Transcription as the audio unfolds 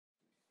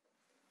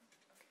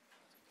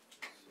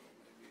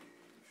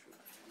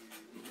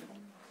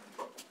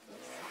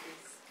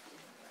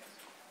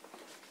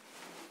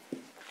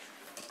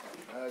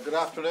Good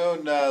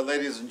afternoon,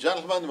 ladies and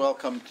gentlemen.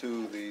 Welcome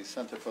to the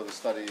Center for the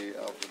Study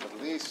of the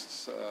Middle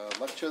East's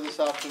lecture this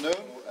afternoon.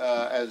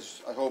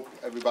 As I hope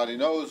everybody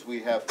knows,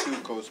 we have two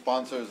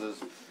co-sponsors,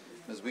 as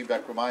Ms.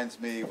 Wiebeck reminds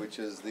me, which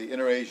is the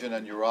Inter-Asian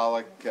and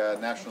Uralic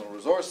National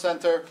Resource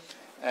Center,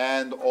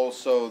 and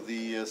also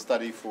the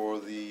Center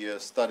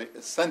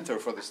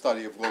for the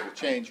Study of Global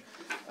Change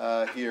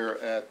here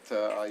at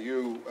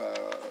IU.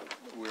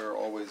 We're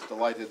always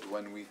delighted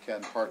when we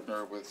can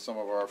partner with some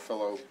of our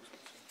fellow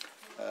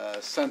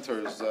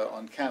centers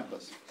on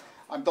campus.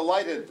 I'm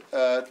delighted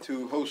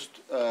to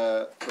host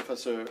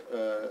Professor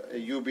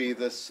Ayoubi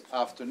this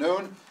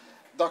afternoon.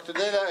 Dr.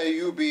 Laila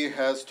Ayoubi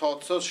has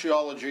taught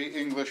sociology,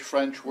 English,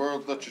 French,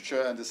 world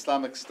literature, and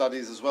Islamic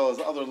studies, as well as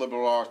other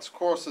liberal arts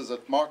courses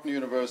at Martin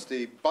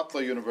University,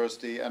 Butler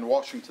University, and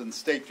Washington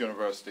State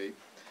University.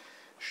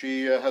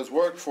 She has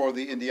worked for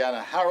the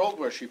Indiana Herald,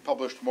 where she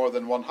published more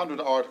than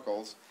 100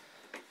 articles.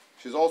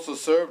 She's also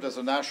served as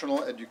a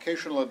national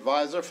educational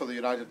advisor for the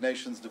United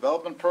Nations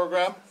Development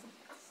Program,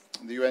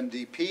 the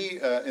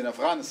UNDP, in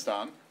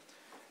Afghanistan.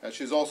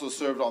 She's also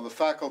served on the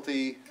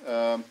faculty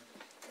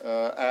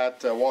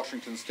at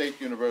Washington State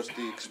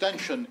University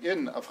Extension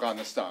in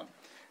Afghanistan.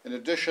 In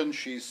addition,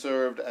 she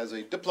served as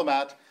a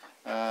diplomat,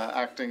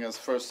 working as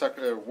first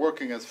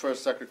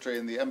secretary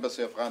in the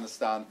Embassy of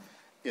Afghanistan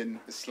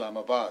in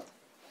Islamabad.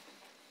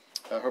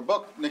 Her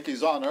book,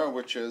 Niki's Honor,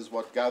 which is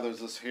what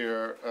gathers us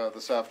here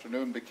this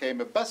afternoon,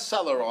 became a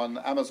bestseller on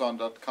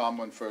Amazon.com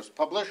when first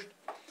published,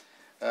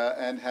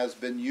 and has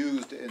been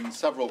used in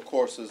several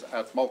courses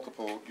at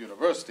multiple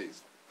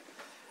universities.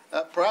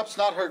 Perhaps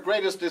not her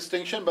greatest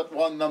distinction, but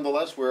one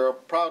nonetheless we're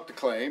proud to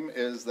claim,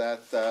 is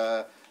that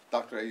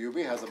Dr.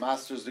 Ayoubi has a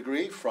master's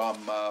degree from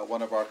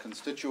one of our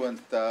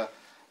constituent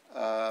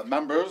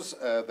members,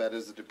 that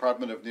is the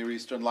Department of Near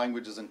Eastern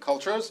Languages and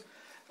Cultures,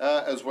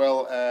 as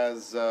well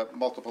as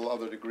multiple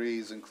other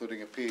degrees,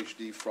 including a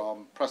PhD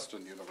from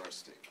Preston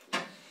University.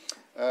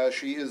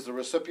 She is the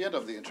recipient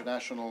of the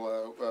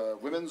International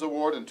Women's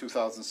Award in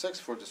 2006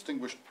 for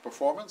distinguished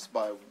performance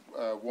by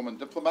a woman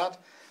diplomat.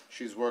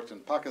 She's worked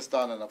in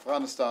Pakistan and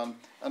Afghanistan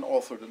and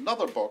authored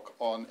another book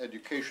on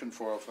education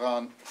for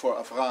Afghan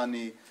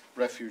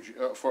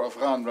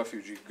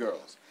refugee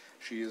girls.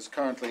 She is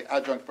currently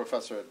adjunct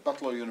professor at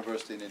Butler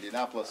University in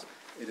Indianapolis.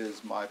 It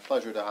is my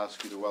pleasure to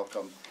ask you to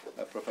welcome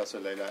Professor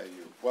Laila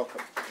Ayoubi.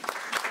 Welcome.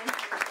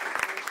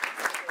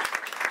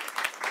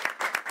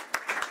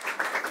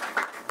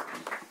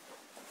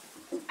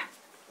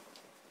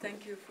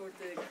 Thank you for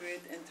the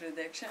great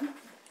introduction.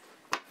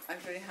 I'm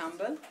very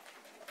humble,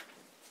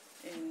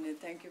 and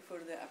thank you for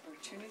the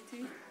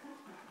opportunity.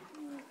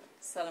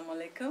 Assalamu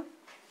alaikum.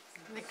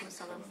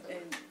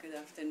 And good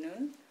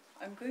afternoon.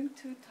 I'm going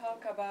to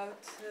talk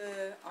about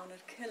honor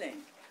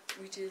killing,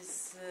 which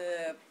is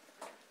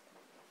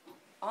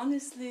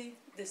honestly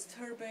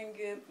disturbing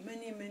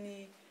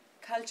many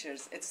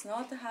cultures. It's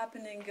not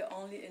happening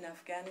only in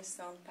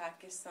Afghanistan,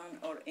 Pakistan,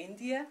 or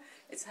India.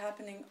 It's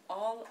happening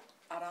all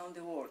around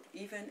the world,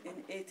 even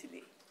in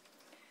Italy,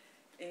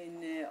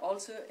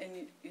 also in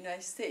the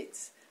United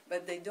States.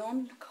 But they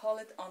don't call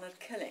it honor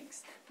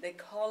killings. They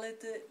call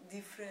it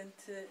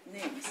different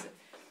names.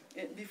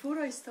 Before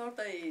I start,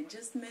 I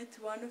just met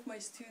one of my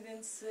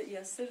students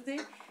yesterday,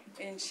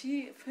 and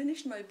she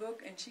finished my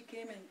book, and she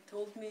came and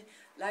told me,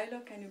 Laila,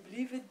 can you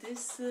believe it?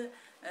 This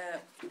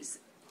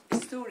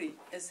story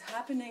is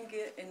happening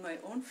in my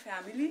own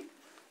family.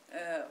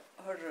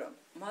 Her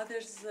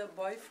mother's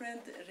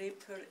boyfriend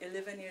raped her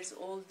 11 years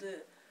old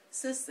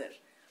sister.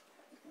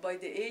 By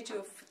the age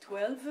of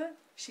 12,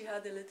 she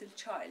had a little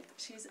child.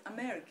 She's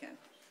American.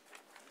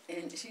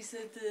 And she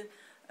said,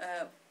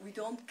 we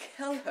don't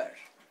kill her.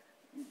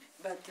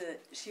 But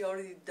she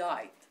already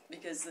died,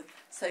 because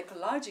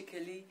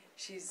psychologically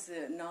she's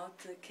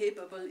not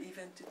capable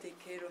even to take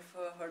care of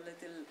her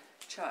little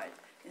child.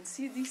 And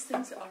see, these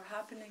things are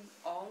happening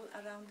all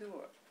around the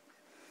world.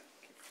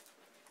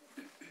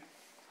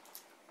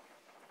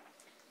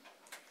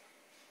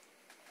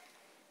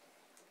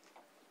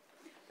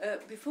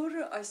 Before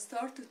I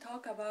start to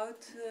talk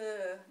about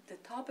the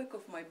topic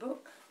of my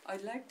book,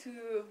 I'd like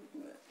to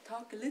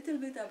talk a little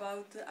bit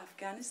about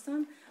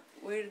Afghanistan,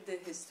 where the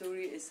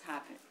history is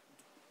happening.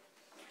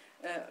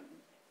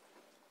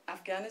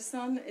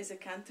 Afghanistan is a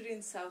country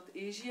in South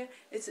Asia.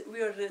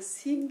 We are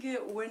seeing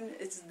when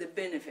it's the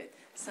benefit.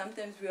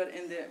 Sometimes we are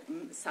in the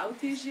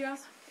South Asia,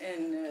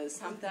 and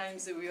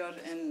sometimes we are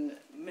in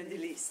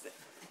Middle East.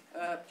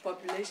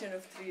 Population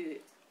of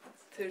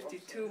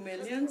 32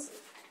 million.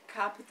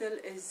 Capital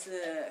is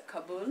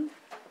Kabul.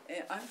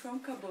 I'm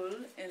from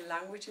Kabul, and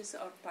languages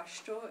are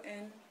Pashto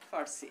and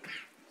Farsi.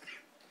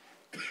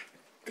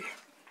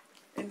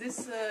 In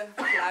this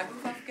flag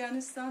of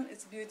Afghanistan,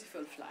 it's a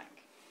beautiful flag.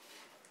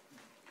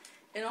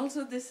 And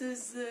also this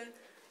is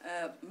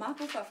a map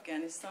of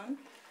Afghanistan.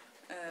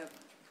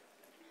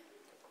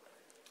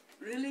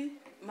 Really,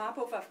 map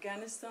of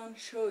Afghanistan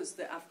shows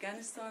that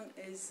Afghanistan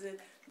is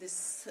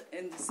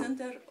in the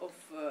center of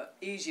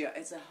Asia.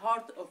 It's the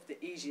heart of the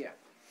Asia.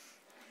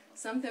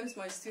 Sometimes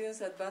my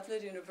students at Butler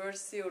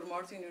University or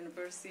Martin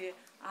University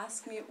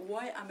ask me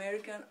why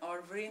Americans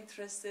are very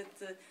interested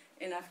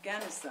in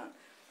Afghanistan.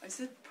 I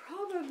said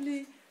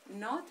probably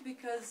not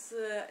because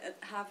it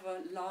have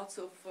lots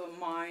of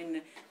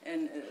mine,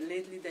 and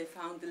lately they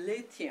found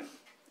lithium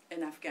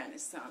in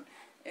Afghanistan,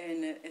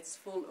 and it's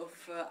full of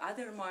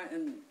other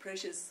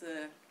precious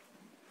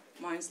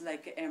mines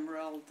like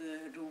emerald,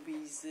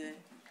 rubies,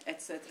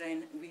 etc.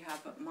 And we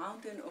have a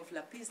mountain of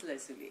lapis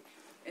lazuli,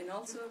 and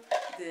also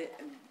the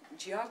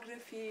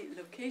geography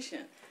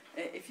location.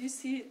 If you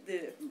see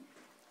the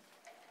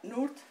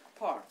north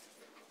part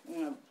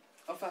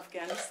of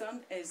Afghanistan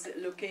is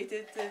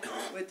located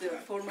with the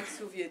former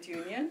Soviet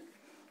Union.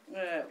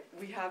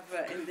 We have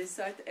in this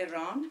side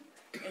Iran,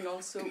 and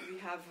also we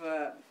have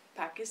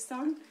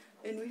Pakistan,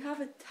 and we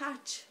have a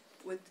touch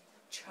with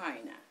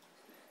China.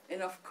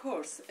 And of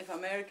course, if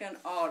Americans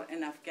are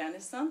in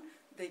Afghanistan,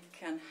 they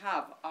can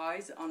have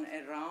eyes on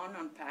Iran,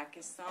 on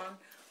Pakistan,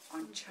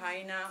 on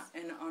China,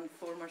 and on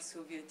former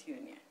Soviet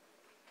Union.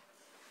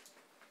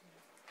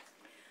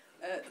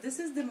 This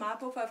is the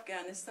map of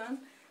Afghanistan,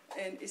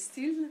 and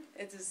still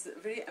it is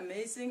very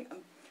amazing.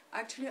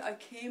 Actually,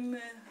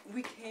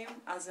 we came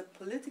as a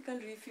political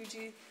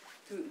refugee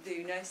to the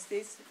United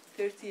States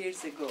 30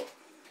 years ago.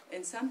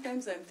 And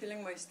sometimes I'm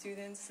telling my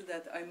students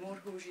that I'm more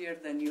Hoosier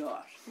than you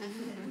are.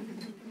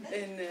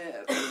 And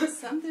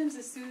sometimes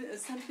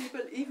some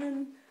people,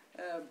 even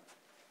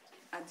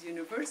at the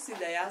university,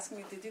 they ask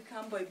me, did you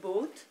come by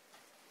boat?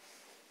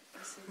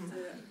 I said,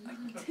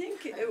 I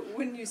think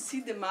when you see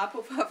the map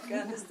of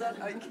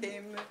Afghanistan, I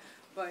came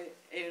by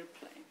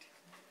airplane.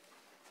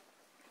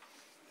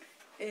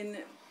 And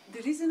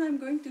the reason I'm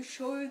going to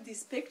show you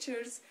these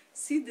pictures,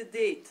 see the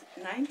date,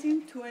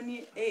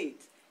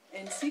 1928,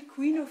 and see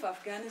Queen of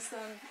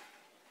Afghanistan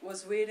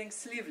was wearing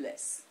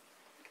sleeveless.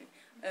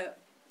 Okay.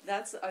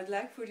 I'd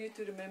like for you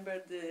to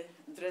remember the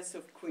dress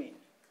of Queen.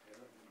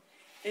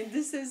 And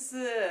this is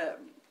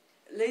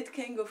late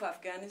King of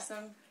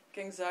Afghanistan,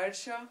 King Zahir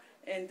Shah,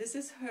 and this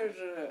is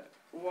her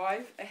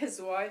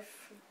his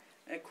wife,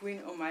 Queen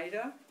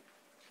Umaira,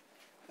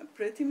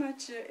 pretty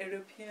much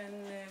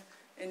European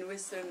and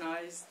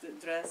westernized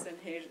dress and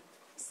hair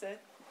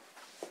set.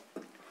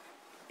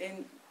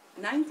 In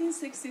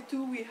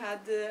 1962, we had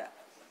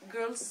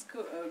Girl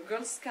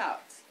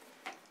Scouts,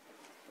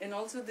 and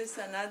also this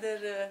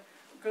another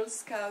Girl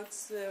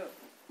Scouts,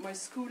 my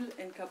school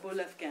in Kabul,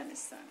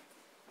 Afghanistan.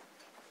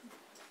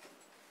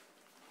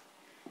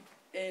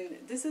 And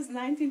this is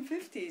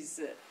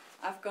 1950s.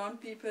 Afghan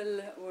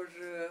people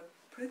were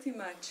pretty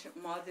much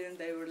modern.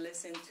 They were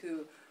listening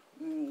to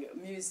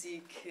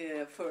music,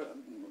 for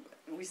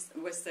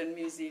Western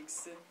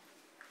musics.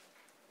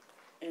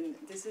 And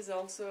this is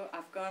also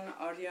Afghan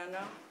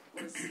Ariana,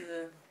 was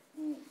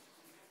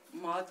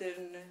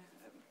modern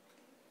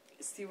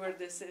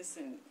stewardesses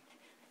and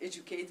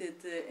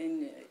educated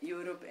in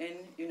Europe and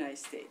United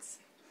States.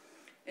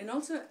 And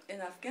also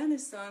in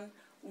Afghanistan,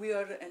 we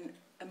are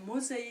a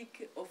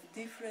mosaic of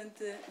different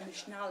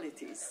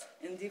nationalities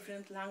and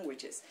different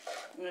languages.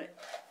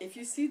 If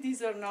you see,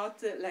 these are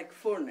not like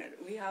foreigner.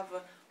 We have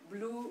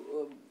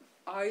blue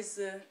eyes,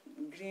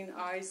 green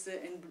eyes,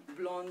 and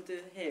blonde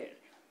hair,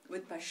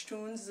 with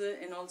Pashtuns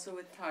and also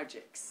with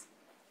Tajiks.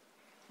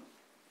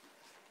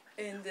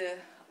 And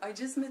I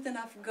just met an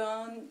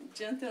Afghan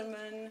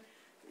gentleman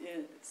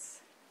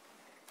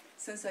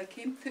since I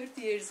came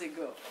 30 years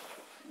ago.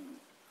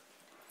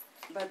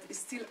 But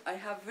still, I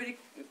have very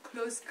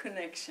close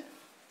connection.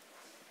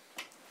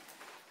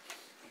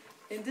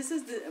 And this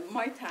is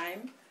my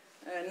time,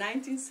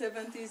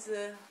 1970s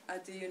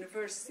at the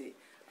university.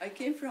 I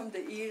came from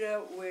the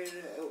era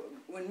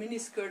when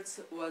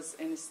miniskirts was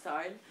in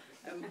style.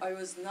 I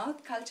was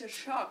not culture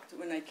shocked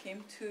when I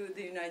came to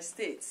the United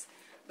States.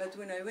 But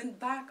when I went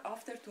back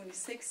after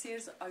 26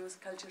 years, I was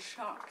culture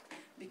shocked.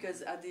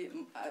 Because at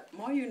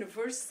my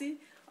university,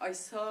 I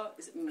saw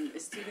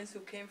students who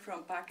came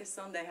from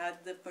Pakistan, they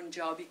had the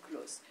Punjabi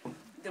clothes.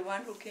 The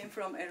one who came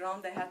from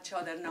Iran, they had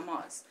chadar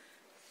namaz.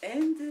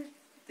 And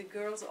the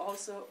girls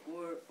also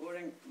were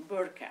wearing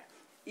burqa.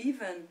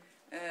 Even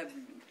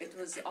it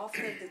was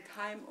after the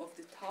time of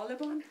the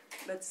Taliban,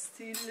 but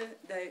still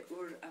they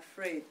were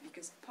afraid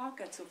because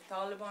pockets of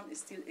Taliban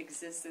still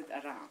existed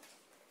around.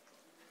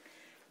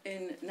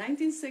 In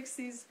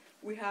 1960s,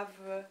 we have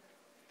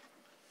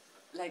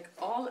like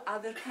all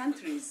other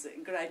countries,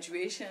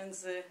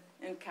 graduations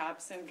in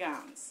caps and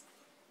gowns.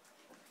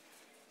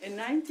 In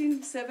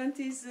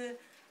 1970s,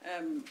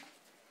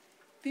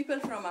 people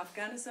from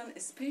Afghanistan,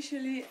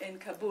 especially in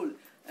Kabul,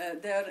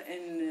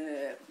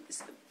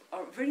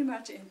 are very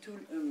much into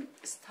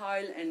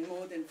style and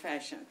mode and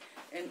fashion.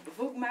 And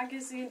Vogue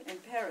magazine in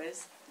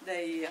Paris,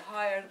 they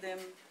hire them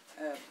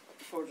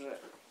for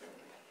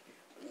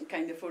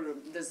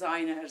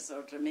designers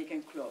or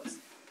making clothes.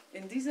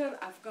 And these are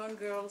Afghan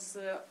girls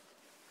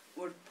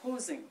were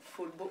posing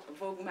for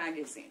Vogue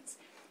magazines.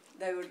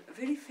 They were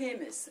very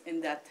famous in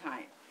that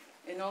time.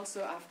 And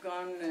also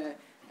Afghan,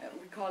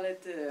 we call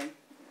it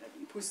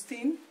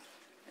Pustin,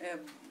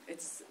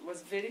 it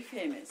was very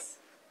famous.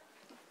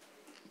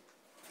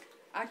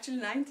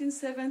 Actually,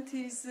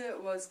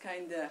 1970s was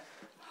kind of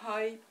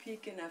high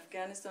peak in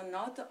Afghanistan,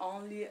 not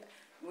only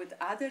with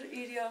other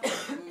area,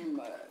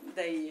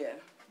 they,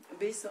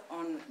 based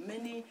on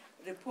many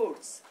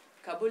reports,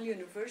 Kabul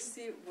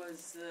University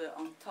was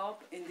on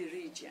top in the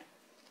region.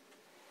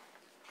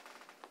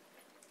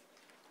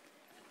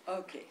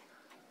 Okay,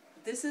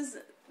 this is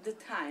the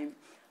time.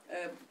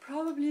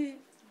 Probably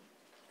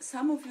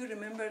some of you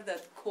remember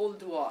that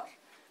Cold War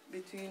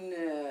between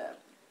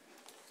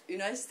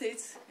United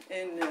States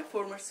and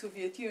former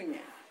Soviet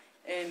Union.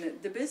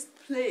 And the best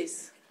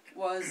place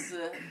was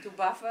to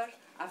buffer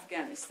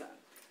Afghanistan.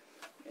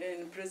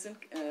 In present,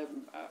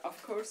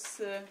 of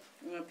course,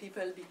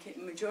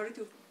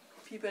 majority of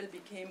people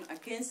became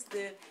against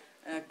the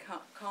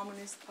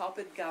communist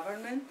puppet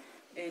government,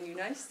 and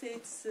United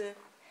States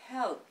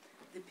helped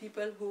the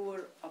people who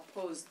were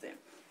opposed them.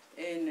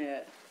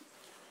 And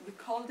we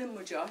call them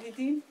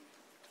Mujahideen.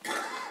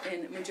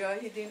 And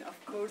Mujahideen,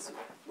 of course,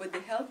 with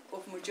the help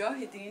of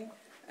Mujahideen,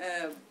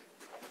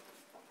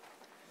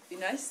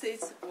 United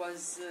States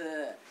was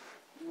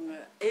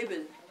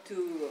able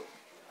to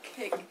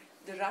kick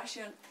the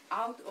Russian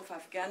out of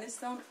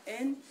Afghanistan,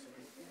 and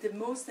the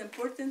most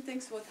important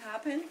things what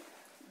happened,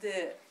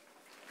 the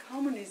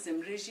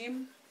communism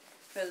regime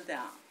fell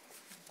down.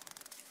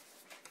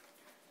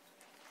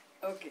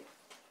 Okay,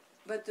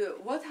 but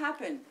what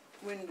happened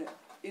when the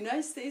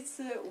United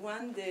States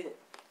won the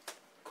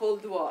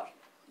Cold War?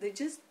 They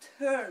just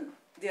turned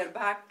their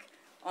back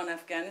on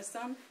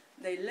Afghanistan.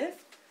 They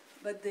left,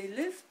 but they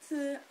left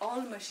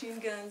all machine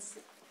guns,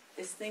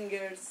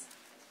 stingers,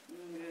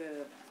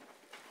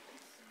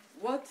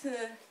 what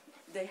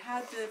they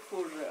had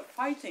for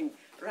fighting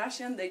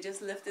Russian, they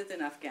just left it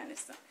in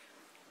Afghanistan.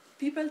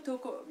 People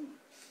took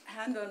a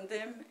hand on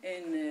them,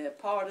 and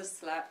power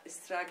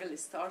struggle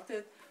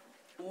started.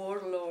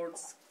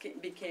 Warlords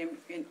became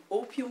in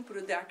opium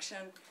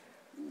production,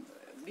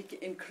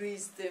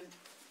 increased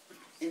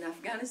in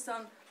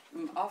Afghanistan.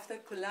 After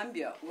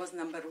Colombia was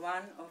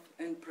 #1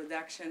 in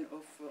production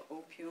of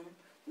opium,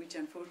 which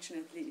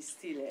unfortunately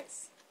still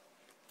is.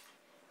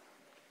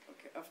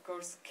 Okay, of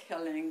course,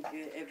 killing,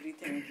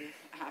 everything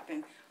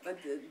happened. But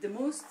the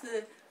most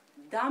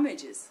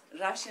damages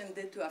Russians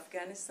did to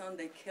Afghanistan,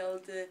 they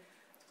killed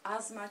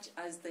as much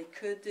as they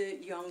could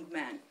young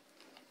men.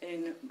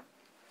 And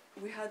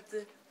we had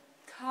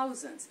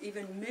thousands,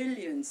 even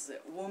millions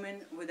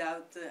women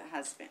without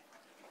husband.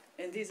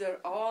 And these are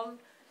all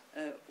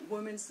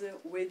women's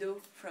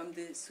widow from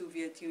the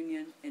Soviet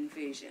Union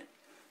invasion.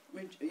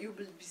 You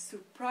will be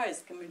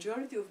surprised, the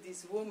majority of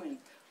these women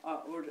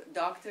were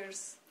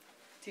doctors,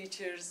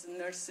 teachers,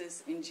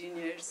 nurses,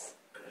 engineers.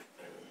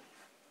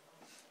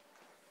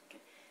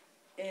 Okay.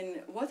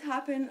 And what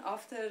happened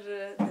after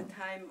the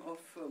time of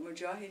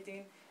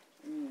Mujahideen?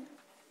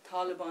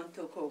 Taliban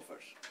took over.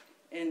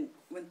 And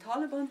when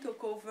Taliban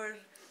took over,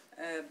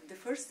 the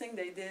first thing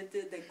they did,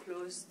 they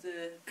closed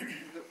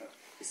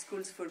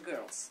schools for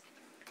girls.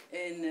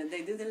 And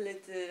they didn't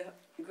let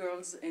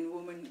girls and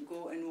women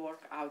go and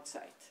work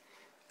outside.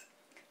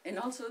 And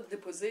also the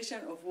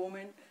position of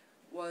women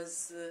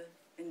was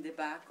in the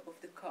back of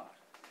the car.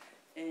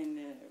 And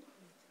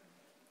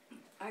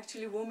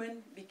actually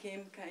women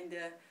became kind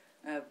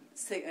of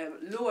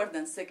lower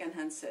than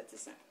second-hand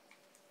citizen.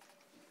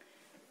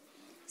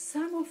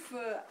 Some of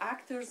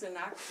actors and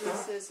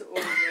actresses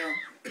or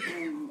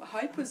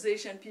high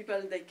position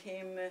people, they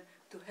came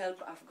to help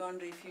Afghan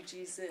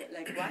refugees.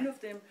 Like one of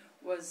them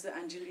was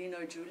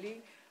Angelina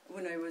Jolie.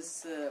 When I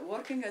was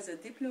working as a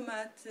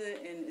diplomat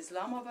in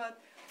Islamabad,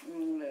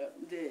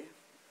 the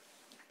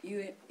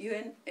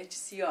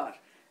UNHCR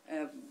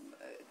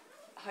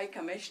High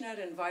Commissioner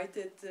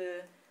invited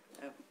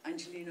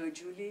Angelina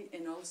Jolie,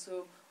 and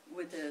also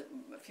with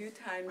a few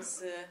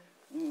times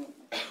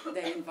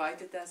they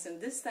invited us.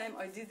 And this time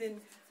I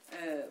didn't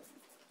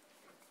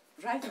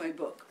write my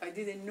book. I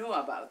didn't know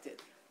about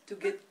it. To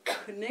get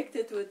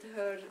connected with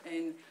her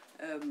and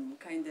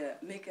kind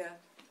of make a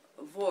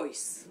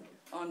voice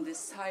on the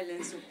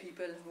silence of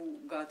people who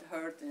got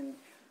hurt and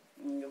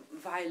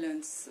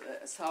violence,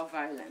 saw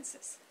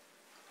violences.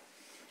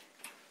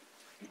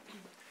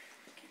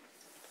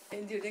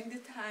 And during the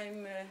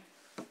time,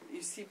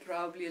 you see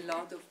probably a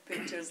lot of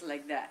pictures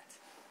like that.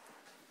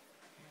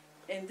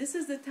 And this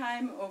is the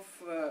time of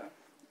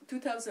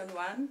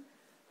 2001,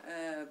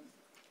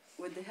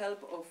 with the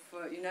help of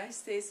United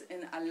States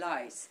and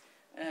allies.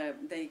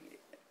 They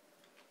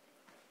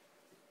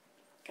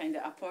kind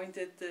of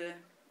appointed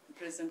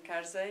President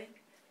Karzai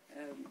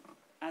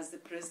as the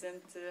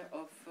president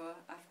of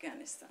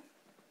Afghanistan.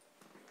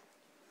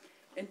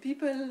 And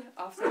people,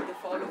 after the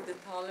fall of the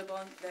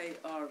Taliban, they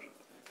are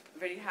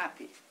very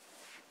happy.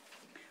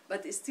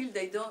 But still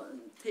they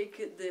don't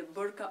take the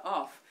burqa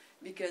off,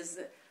 because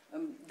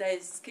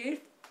they're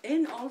scared.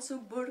 And also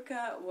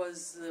burqa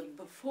was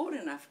before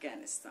in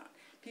Afghanistan.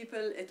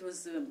 People, it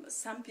was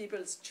some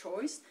people's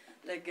choice.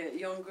 Like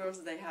young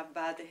girls, they have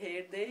bad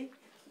hair day,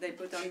 they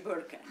put on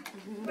burqa.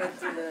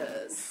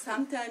 But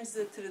sometimes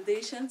the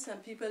tradition, some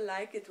people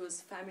like it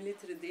was family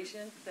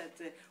tradition that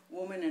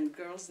women and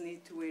girls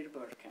need to wear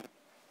burqa.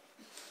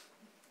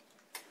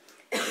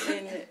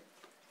 And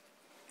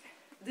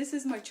this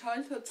is my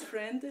childhood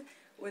friend.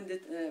 When the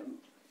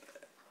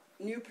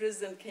new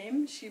president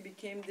came, she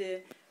became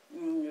the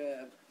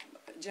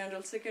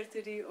General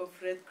Secretary of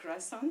Red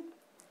Crescent.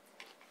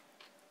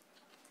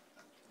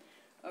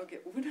 Okay,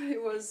 when I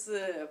was,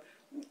 the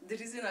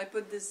reason I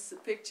put this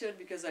picture,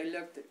 because I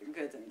looked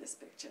good in this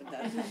picture.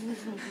 That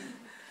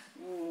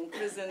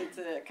President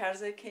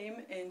Karzai came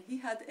and he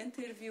had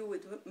interview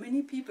with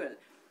many people.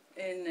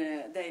 And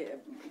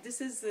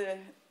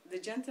the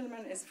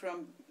gentleman is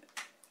from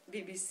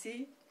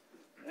BBC.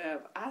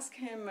 Asked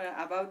him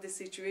about the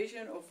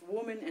situation of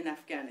women in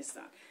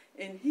Afghanistan.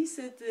 And he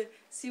said,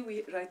 see,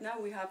 right now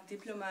we have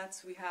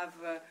diplomats, we have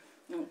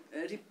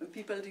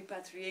people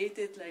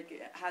repatriated, like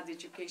had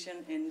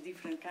education in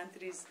different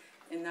countries,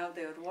 and now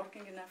they are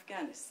working in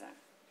Afghanistan.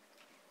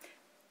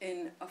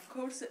 And of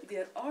course,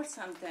 there are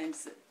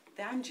sometimes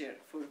danger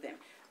for them,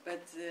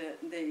 but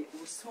they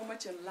were so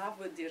much in love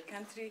with their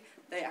country,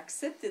 they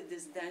accepted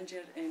this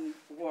danger and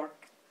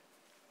worked.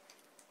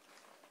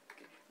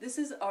 This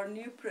is our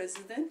new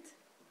president.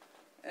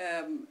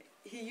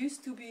 He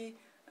used to be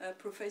a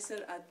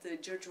professor at the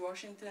George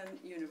Washington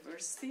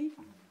University.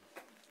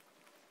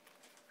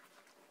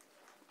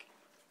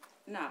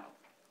 Now,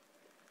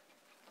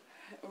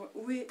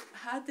 we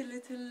had a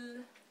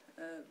little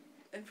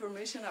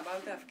information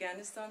about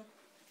Afghanistan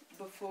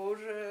before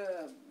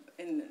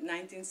in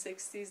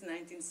 1960s,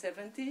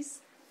 1970s,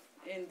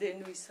 and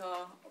then we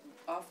saw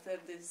after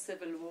the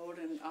Civil War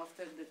and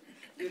after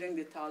during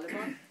the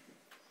Taliban.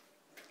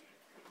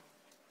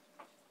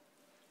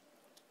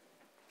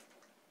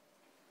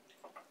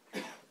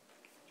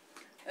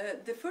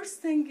 The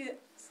first thing,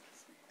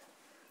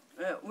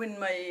 when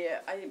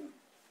I'm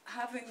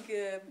having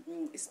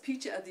a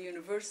speech at the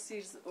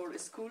universities or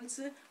schools,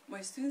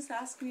 my students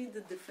ask me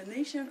the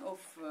definition of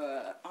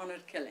honor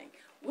killing.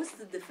 What's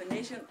the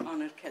definition of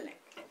honor killing?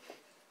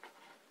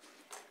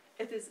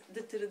 It is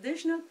the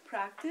traditional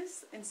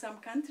practice in some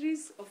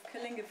countries of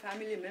killing a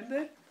family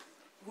member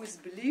who is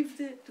believed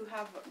to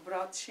have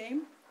brought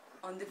shame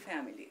on the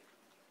family.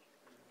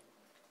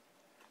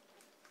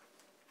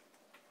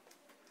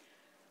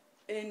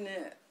 And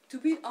to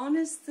be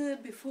honest,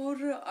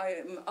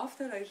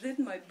 after I read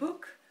my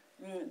book,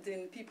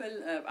 then people,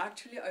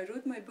 actually I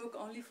wrote my book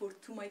only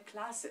to my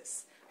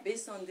classes,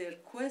 based on their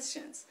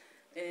questions.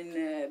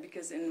 And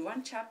because in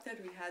one chapter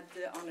we had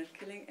honor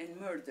killing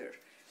and murder.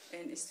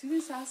 And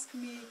students asked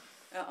me,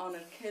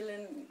 honor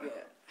killing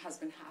has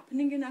been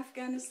happening in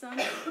Afghanistan.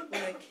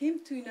 When I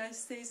came to the United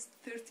States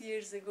 30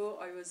 years ago,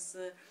 I was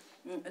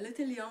a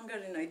little younger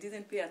and I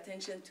didn't pay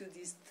attention to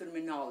this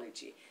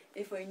terminology.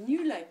 If I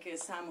knew like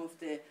some of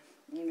the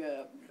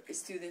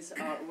students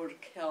were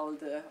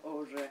killed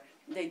or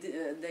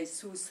they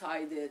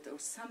suicided or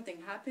something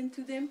happened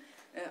to them,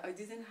 I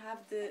didn't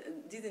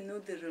know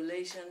the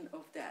relation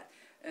of that.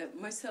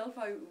 Myself,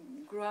 I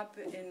grew up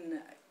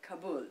in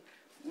Kabul.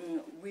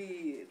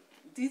 We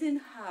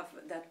didn't have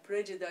that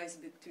prejudice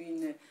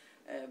between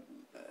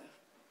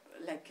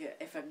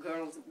if a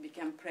girl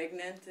became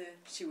pregnant,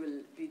 she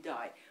will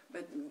die.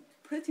 But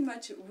pretty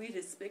much we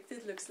respect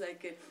it. Looks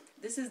like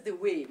this is the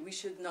way, we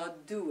should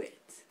not do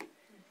it.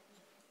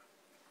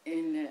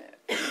 And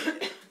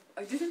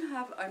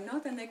I'm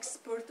not an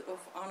expert of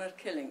honor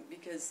killing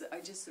because I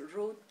just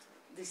wrote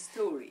the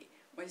story.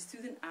 My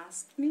student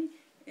asked me,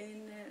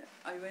 and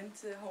I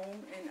went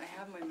home and I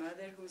have my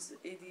mother who's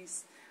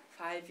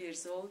 85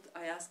 years old.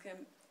 I asked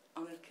him,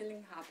 honor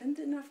killing happened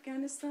in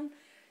Afghanistan?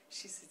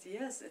 She said,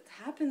 yes, it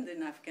happened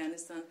in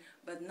Afghanistan,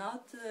 but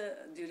not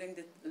during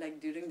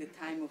the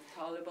time of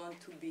Taliban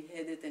to be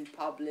beheaded in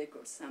public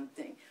or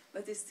something.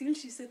 But still,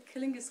 she said,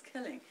 killing is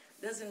killing.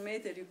 Doesn't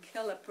matter you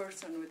kill a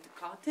person with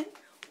cotton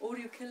or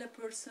you kill a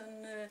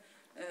person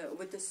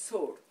with a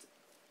sword.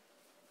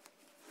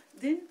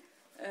 Then,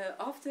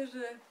 after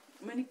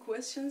many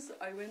questions,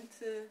 I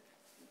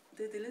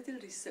did a little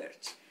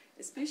research,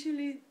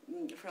 especially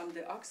from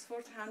the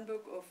Oxford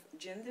Handbook of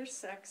Gender,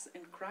 Sex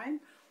and Crime.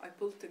 I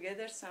pulled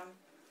together some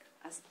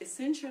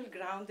essential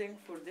grounding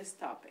for this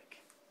topic.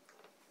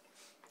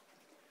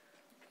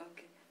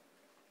 Okay.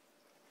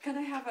 Can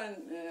I have a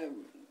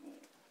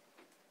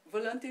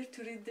volunteer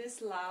to read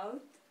this loud?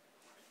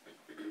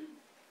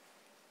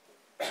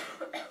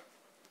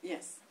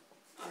 Yes.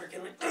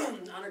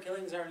 Honor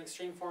killings are an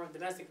extreme form of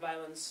domestic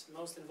violence.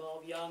 Most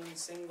involve young,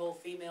 single,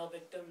 female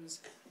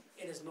victims.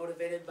 It is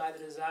motivated by the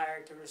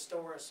desire to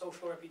restore a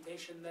social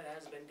reputation that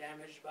has been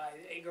damaged by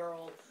a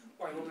girl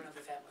or a woman of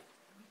the family.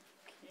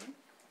 Okay.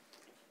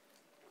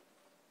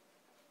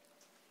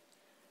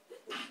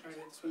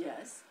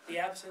 Yes. The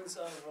absence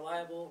of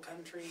reliable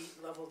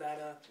country-level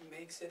data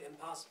makes it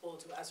impossible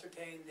to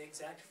ascertain the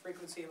exact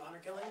frequency of honor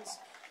killings.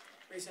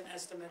 Recent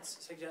estimates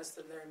suggest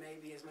that there may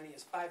be as many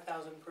as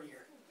 5,000 per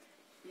year.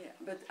 Yeah,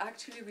 but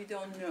actually we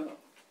don't know.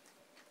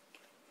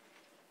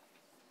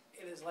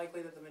 It is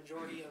likely that the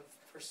majority of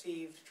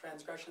perceived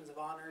transgressions of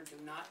honor do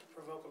not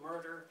provoke a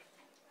murder.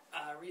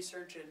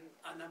 Research in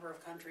a number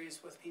of countries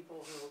with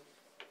people who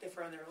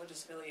differ in their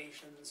religious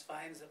affiliations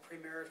finds that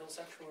premarital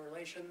sexual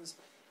relations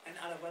and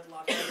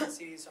out-of-wedlock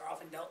pregnancies are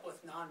often dealt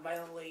with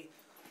non-violently,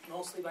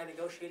 mostly by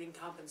negotiating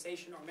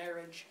compensation or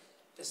marriage,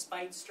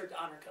 despite strict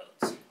honor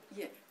codes.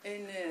 Yeah,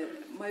 in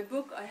my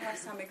book I have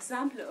some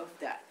example of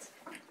that.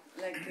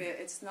 Like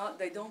it's not,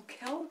 they don't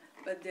kill,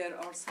 but there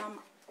are some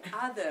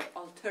other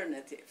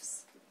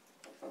alternatives.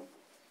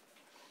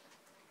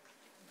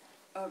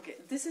 Okay,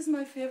 this is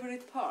my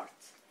favorite part,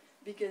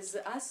 because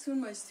as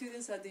soon my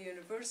students at the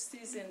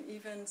universities and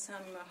even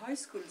some high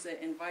schools, they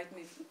invite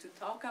me to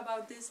talk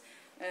about this.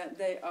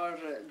 They are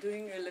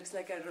doing, it looks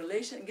like a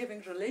relation,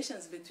 giving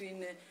relations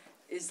between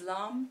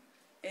Islam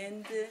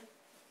and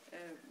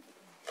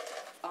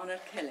honor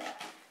killing.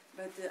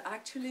 But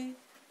actually,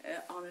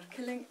 honor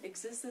killing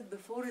existed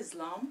before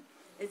Islam.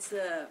 It's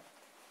a,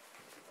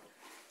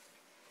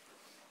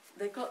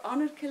 they call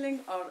honor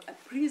killing or a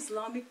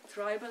pre-Islamic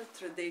tribal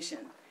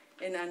tradition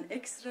and an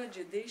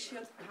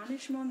extrajudicial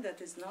punishment that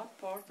is not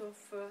part of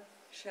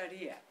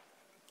Sharia.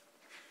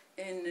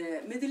 In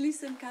Middle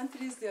Eastern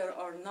countries, there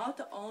are not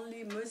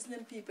only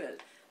Muslim people,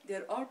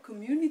 there are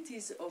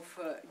communities of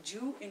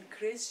Jew and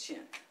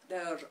Christian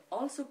that are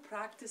also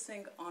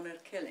practicing honor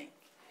killing.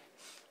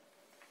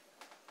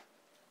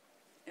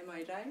 Am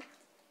I right,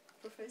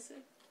 Professor?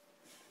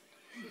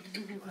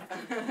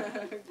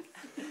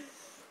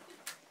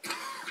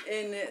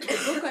 In the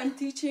book I'm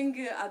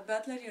teaching at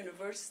Butler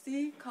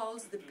University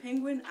calls the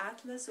Penguin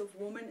Atlas of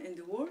Women in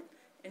the World.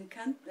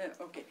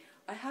 Okay,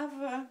 I have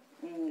a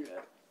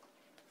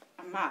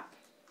map.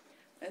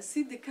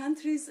 See the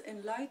countries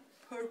in light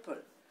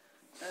purple.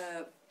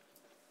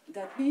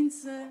 That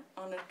means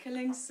honor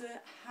killings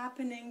are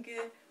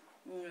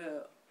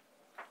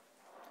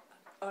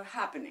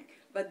happening.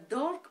 But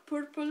dark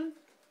purple,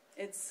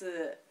 it's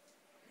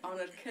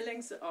honor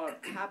killings are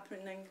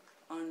happening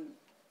on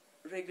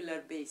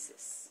regular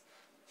basis,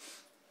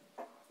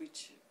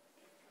 which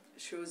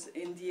shows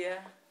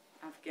India,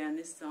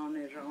 Afghanistan,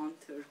 Iran,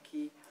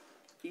 Turkey,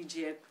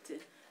 Egypt.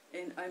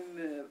 And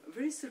I'm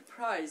very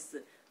surprised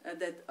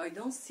that I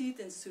don't see it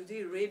in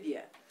Saudi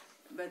Arabia,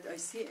 but I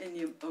see it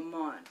in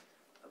Oman.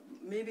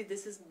 Maybe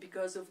this is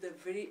because of the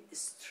very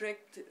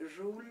strict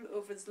rule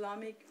of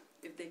Islamic.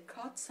 If they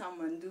caught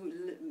someone,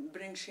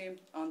 bring shame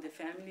on the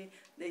family,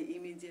 they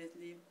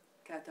immediately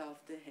cut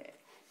off the head.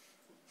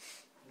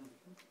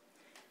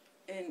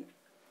 And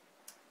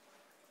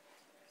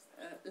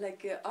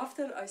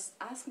after I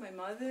asked my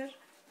mother,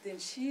 then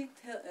she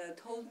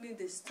told me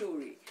the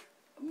story.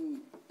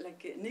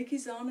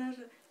 Niki's honor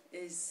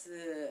is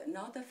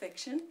not a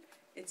fiction.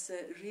 It's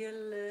a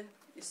real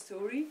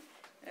story,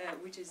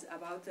 which is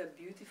about a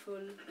beautiful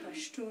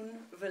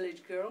Pashtun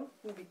village girl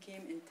who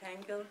became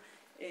entangled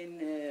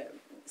in a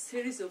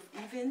series of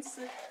events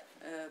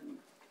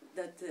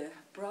that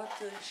brought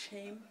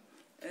shame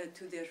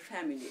to their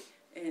family.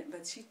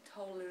 But she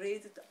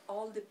tolerated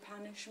all the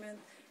punishment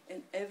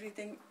and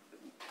everything.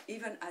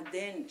 Even at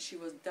then she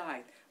was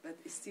died, but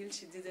still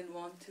she didn't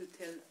want to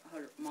tell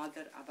her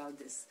mother about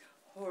this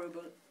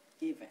horrible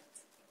event.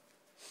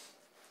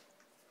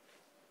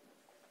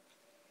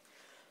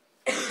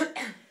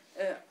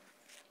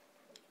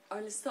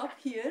 I'll stop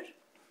here.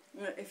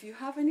 If you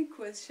have any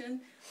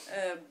question,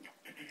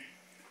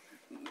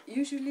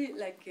 usually,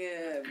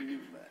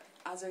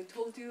 as I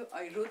told you,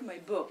 I wrote my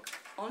book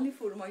only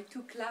for my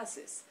 2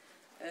 classes.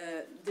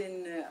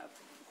 Then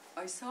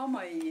I saw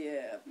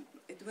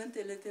it went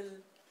a little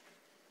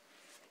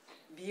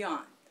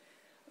beyond.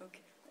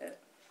 Okay.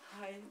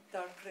 Hi,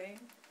 Dark Rain.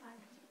 Hi.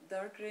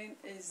 Dark Rain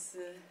is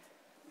a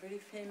very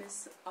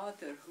famous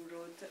author who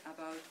wrote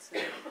about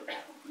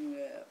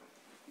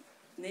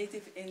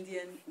Native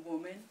Indian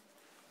women.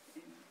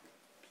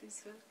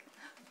 Please welcome.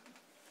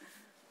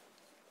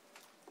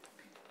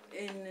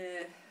 And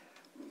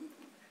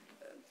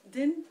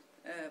then,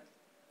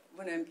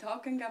 when I'm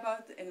talking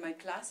about in my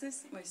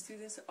classes, my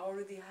students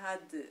already had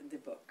the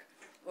book.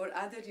 Or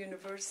other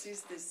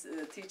universities, these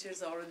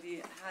teachers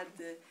already had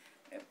the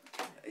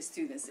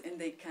students, and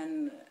they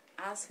can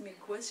ask me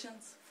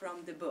questions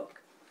from the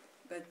book.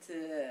 But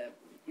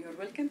you're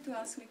welcome to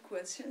ask me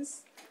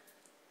questions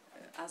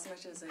as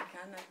much as I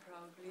can. I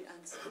probably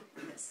answer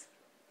yes.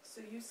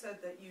 So you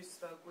said that you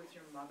spoke with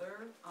your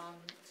mother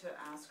to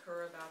ask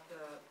her about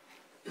the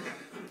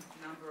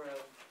number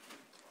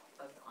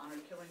of honor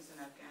killings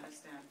in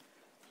Afghanistan.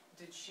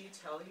 Did she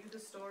tell you the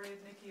story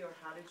of Niki, or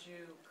how did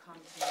you come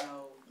to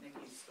know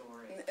Niki's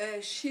story?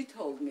 She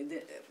told me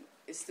the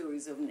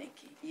stories of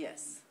Niki,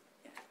 yes.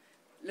 Yeah.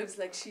 Looks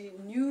like she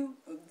knew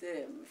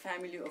the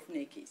family of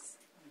Nikis.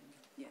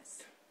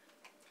 Yes.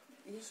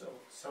 Yeah.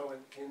 So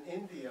in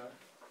India,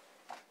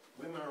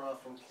 women are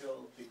often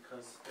killed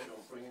because they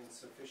don't bring in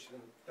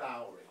sufficient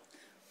dowry.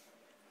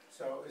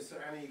 So is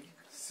there any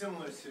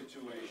similar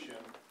situation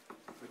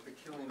with the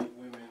killing of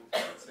women,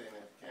 let's say in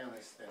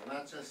Afghanistan?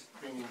 Not just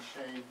bringing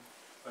shame,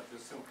 but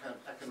there's some kind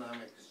of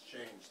economic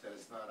exchange that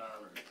is not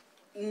honored.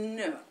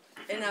 No.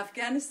 In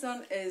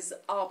Afghanistan is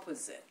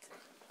opposite.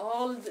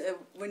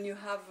 When you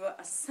have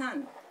a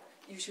son,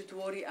 you should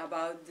worry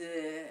about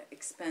the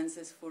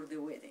expenses for the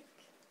wedding.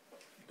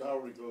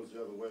 Dowry goes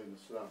the other way in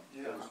Islam.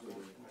 Yeah.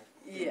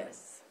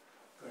 Yes.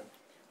 Good.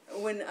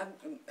 when a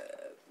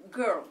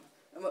girl,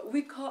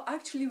 we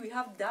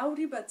have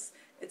dowry, but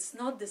it's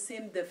not the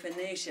same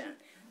definition.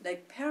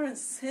 Like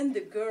parents send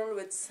the girl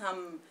with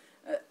some,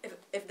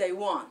 if they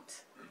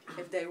want.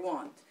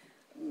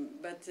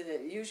 But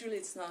usually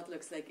it's not,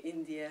 looks like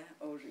India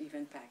or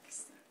even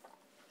Pakistan.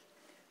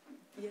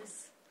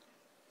 Yes?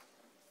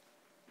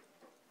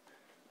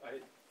 I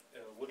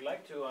would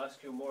like to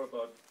ask you more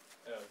about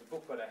the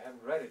book, but I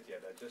haven't read it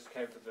yet. I just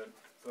came to the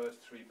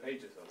first 3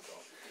 pages or so.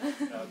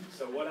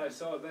 So what I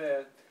saw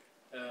there,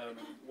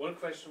 one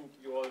question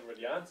you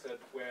already answered,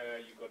 where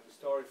you got the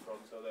story from,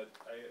 so that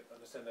I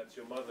understand that's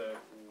your mother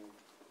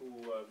who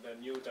then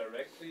knew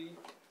directly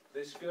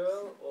this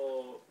girl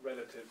or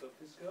relatives of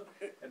this girl.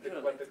 And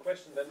but the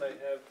question then I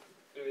have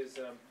is,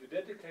 you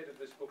dedicated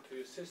this book to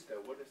your sister.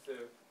 What is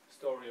the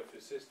story of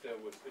your sister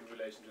in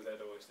relation to that,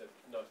 or is that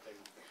nothing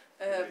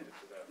related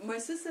to that? My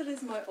sister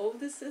is my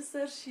oldest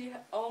sister. She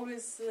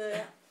always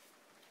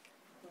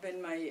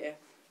been my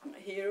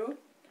hero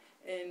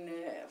and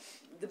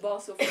the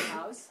boss of the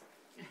house,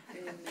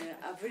 and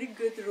a very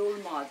good role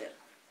model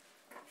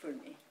for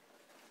me.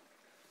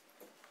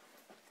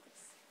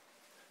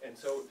 And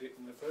so,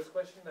 in the first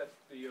question, that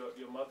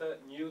your mother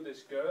knew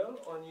this girl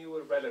or knew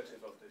a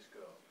relative of this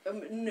girl?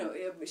 No,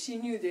 she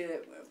knew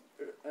the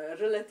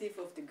relative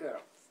of the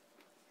girl.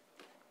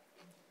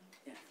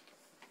 Yeah.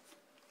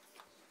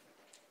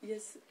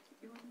 Yes,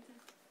 you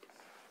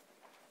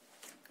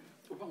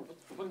want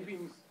that?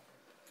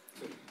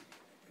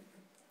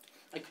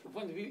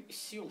 When we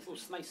see all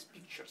those nice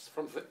pictures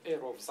from the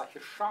era of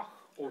Zahir Shah,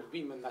 or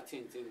women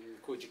attending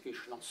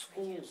co-educational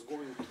schools,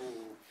 going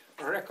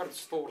to record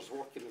stores,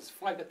 working as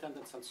flight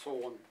attendants and so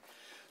on.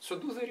 So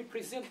do they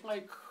represent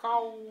like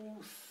how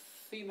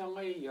thin a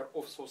layer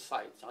of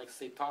society, like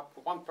say top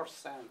 1%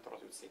 or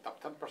say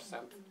top 10%?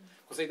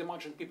 Because I'd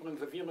imagine people in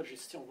the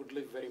villages still would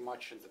live very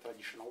much in the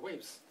traditional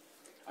ways.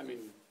 I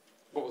mean,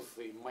 both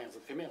the males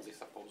and females, I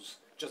suppose,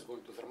 just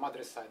going to their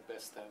madrasa at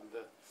best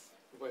and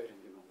wearing,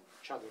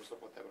 chadors or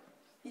whatever.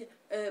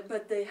 Yeah,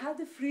 but they had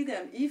the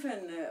freedom.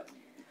 Even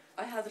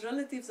I had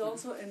relatives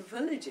also in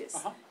villages,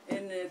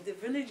 and the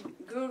village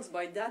girls.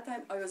 By that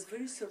time, I was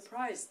very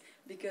surprised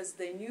because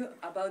they knew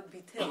about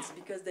Beatles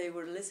because they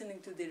were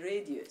listening to the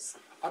radios.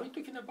 Are we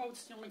talking about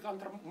still like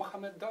under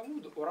Mohammed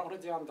Dawood or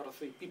already under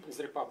the People's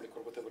Republic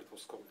or whatever it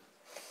was called?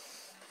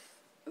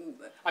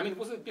 I mean,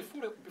 was it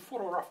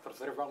before or after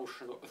the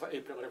revolution, the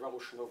April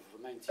Revolution of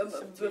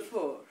 1978?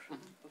 Before,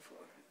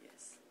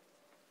 yes.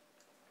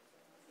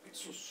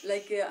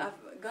 Like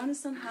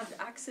Afghanistan had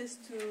access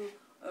to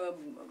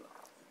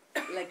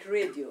like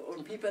radio,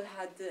 or people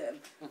had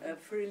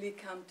freely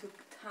come to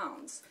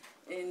towns,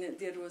 and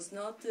there was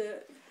not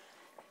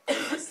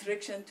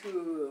restriction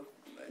to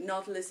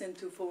not listen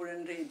to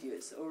foreign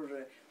radios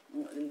or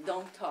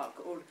don't talk,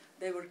 or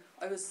they were.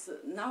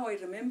 Now I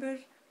remember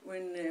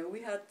when we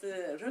had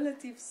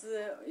relatives,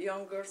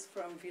 young girls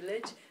from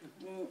village,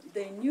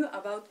 they knew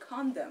about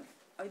condom.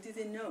 I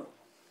didn't know,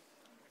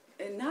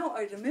 and now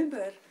I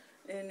remember,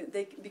 and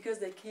because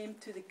they came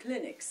to the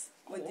clinics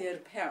with their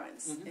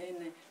parents,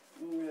 and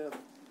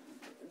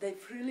they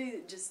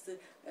freely just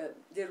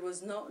there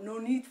was no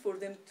need for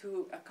them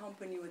to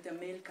accompany with a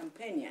male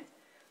companion.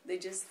 They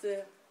just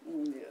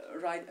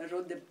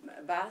rode the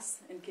bus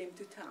and came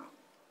to town.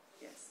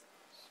 Yes.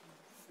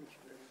 Thank you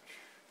very much.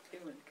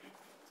 You're welcome.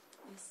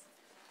 Yes.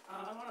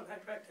 I want to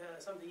backtrack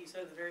to something you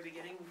said at the very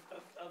beginning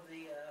of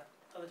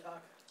the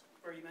talk,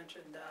 where you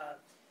mentioned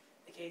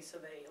the case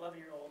of a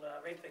 11-year-old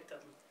rape victim.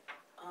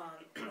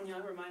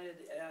 I'm reminded,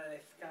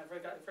 I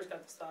first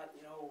got this thought,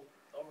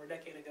 over a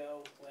decade ago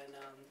when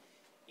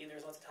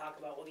there's lots of talk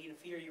about the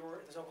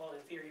so-called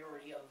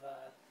inferiority of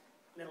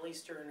Middle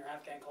Eastern or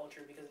Afghan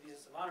culture because of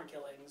these honor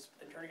killings,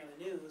 and turning on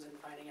the news and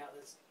finding out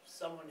that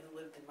someone who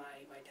lived in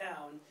my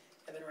town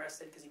had been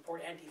arrested because he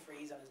poured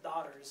antifreeze on his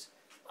daughters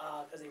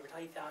because he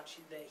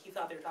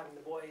thought they were talking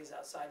to boys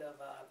outside of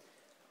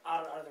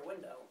out of their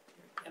window.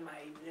 And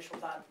my initial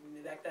thought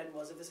back then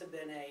was, if this had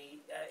been a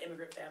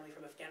immigrant family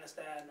from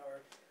Afghanistan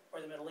or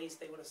the Middle East,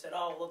 they would have said,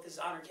 "Oh, look, this is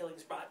honor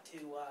killings brought to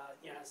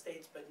the United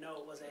States," but no,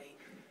 it was a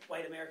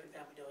white American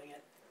family doing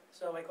it.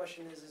 So my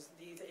question is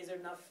there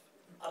enough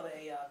of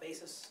a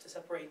basis to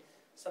separate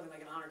something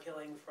like an honor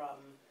killing from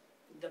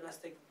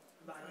domestic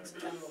violence,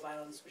 general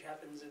violence, which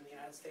happens in the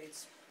United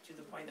States, to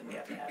the point that we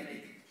have to have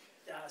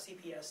a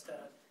CPS to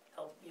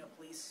help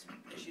police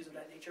issues of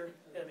that nature?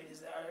 I mean,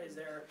 is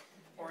there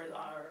or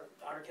are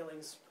honor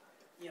killings,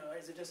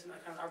 is it just a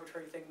kind of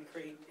arbitrary thing we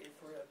create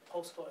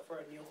for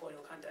a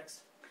neo-colonial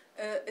context?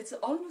 It's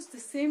almost the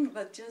same,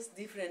 but just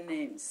different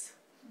names.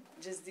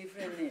 Just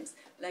different names.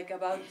 Like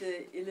about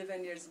the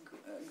 11 years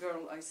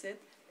girl I said,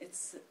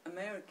 it's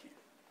American.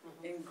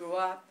 And grew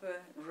up,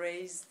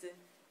 raised,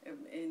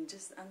 and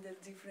just under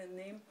different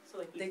name. So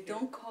like they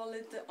don't call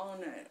it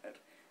honor.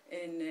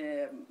 And,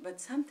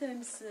 but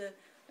sometimes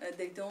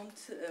they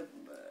don't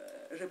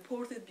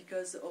report it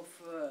because of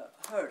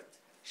hurt,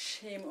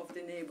 shame of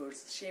the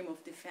neighbors, shame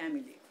of the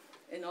family.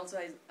 And also,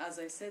 as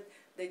I said,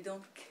 they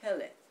don't kill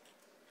it.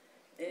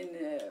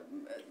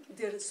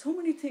 there are so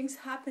many things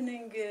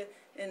happening here.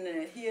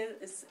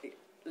 It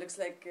looks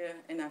like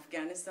in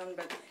Afghanistan,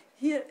 but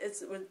here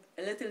it's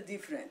a little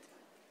different.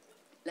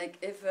 Like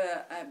if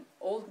an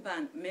old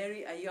man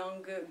marry a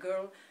young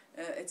girl,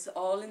 it's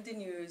all in the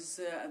news.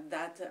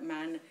 That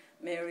man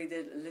married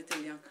a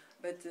little young.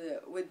 But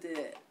with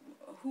the,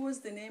 who was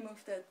the name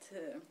of that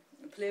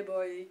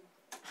Playboy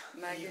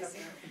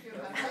magazine?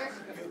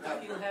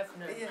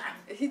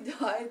 Yeah, he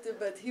died,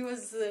 but he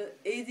was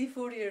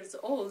 84 years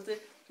old,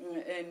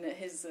 and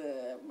his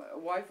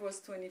wife was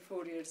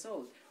 24 years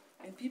old.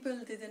 And people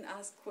didn't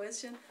ask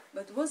questions,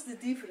 but what's the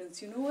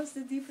difference? You know what's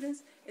the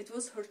difference? It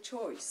was her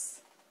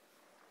choice.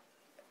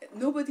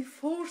 Nobody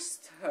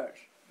forced her.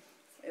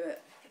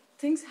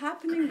 Things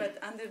happening, but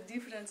under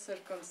different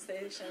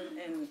circumstances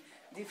and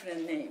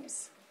different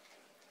names.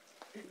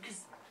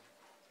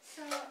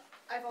 So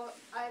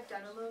I've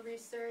done a little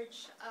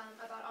research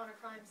about honor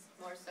crimes,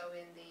 more so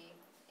in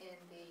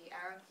the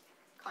Arab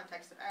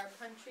context of Arab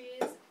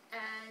countries.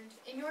 And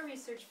in your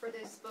research for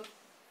this book,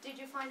 did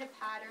you find a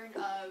pattern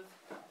of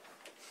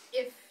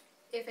if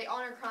a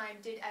honor crime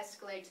did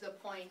escalate to the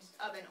point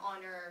of an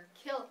honor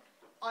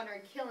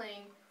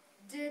killing,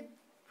 did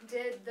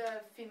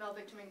the female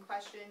victim in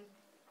question,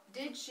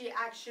 did she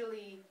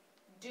actually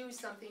do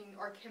something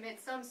or commit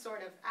some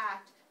sort of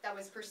act that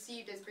was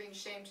perceived as bringing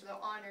shame to the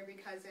honor?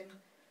 Because in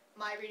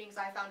my readings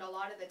I found a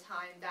lot of the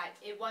time that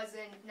it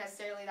wasn't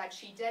necessarily that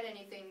she did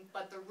anything,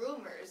 but the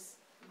rumors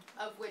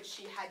of which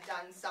she had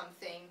done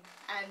something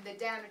and the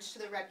damage to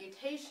the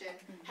reputation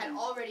had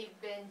already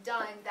been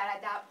done, that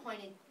at that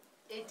point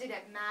it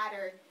didn't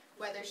matter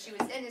whether she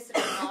was innocent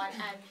or not,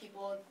 and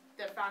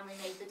the family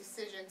made the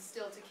decision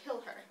still to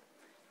kill her.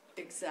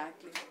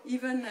 Exactly.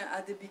 Even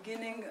at the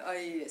beginning,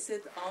 I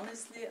said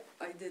honestly,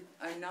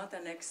 I'm not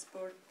an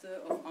expert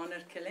of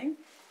honor killing,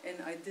 and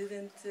I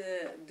didn't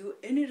do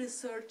any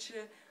research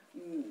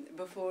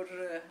before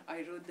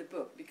I wrote the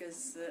book,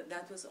 because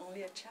that was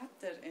only a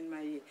chapter in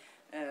my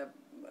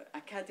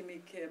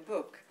academic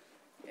book,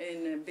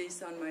 and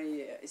based on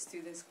my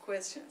students'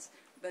 questions.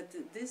 But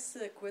this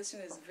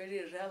question is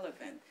very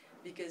relevant,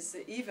 because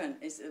even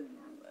as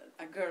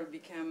a girl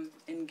became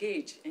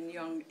engaged in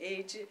young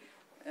age,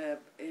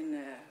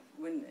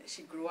 when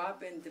she grew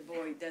up and the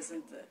boy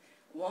doesn't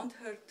want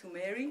her to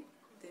marry,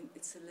 then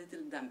it's a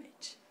little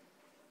damage.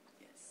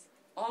 Yes,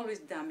 always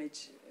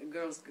damage.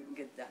 Girls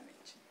get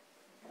damage.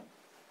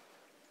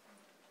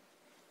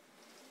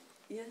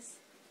 Yes.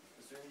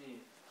 Is there any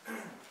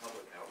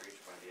public outreach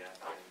by the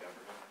Afghan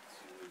government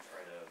to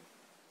try to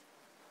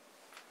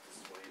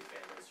dissuade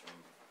families from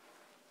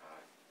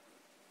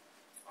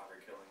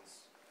honor killings,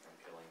 from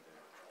killing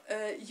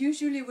their...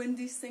 Usually when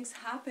these things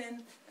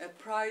happen,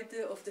 pride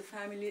of the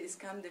family is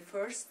come the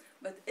first.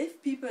 But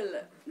if people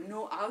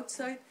know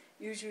outside,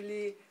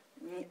 usually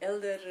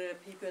elder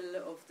people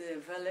of the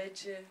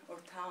village or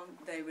town,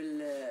 they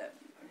will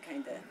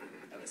kind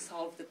of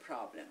solve the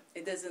problem.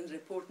 It doesn't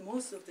report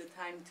most of the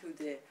time to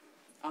the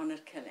honor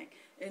killing.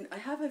 And I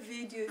have a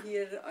video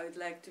here I would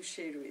like to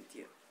share with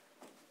you.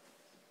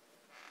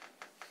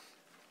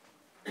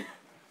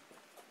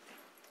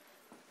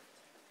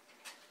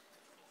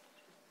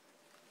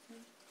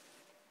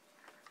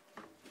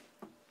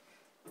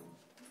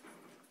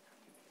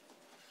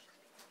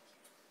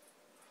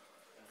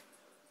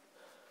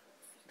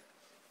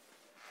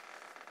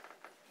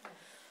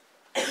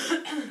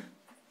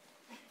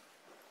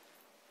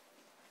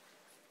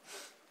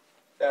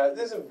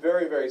 This is a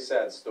very, very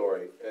sad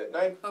story.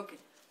 Okay,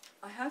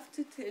 I have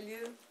to tell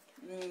you,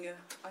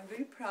 I'm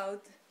very proud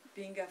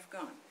being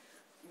Afghan.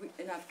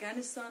 In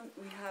Afghanistan,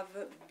 we have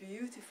a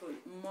beautiful,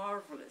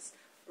 marvelous,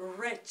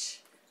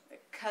 rich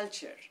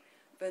culture.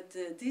 But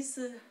these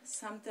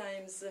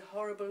sometimes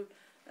horrible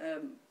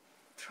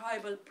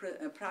tribal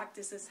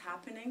practices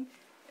happening,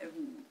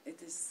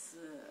 it is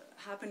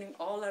happening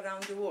all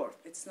around the world.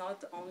 It's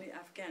not only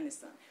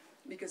Afghanistan.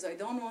 Because I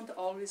don't want to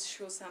always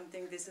show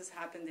something, this has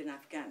happened in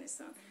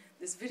Afghanistan.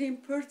 It's very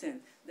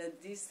important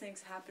that these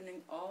things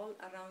happening all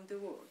around the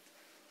world.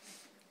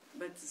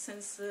 But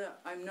since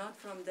I'm not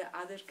from the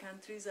other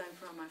countries, I'm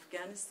from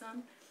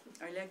Afghanistan,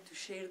 I like to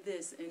share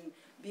this and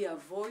be a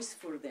voice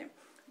for them.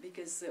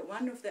 Because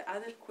one of the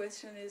other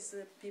questions is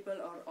people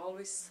are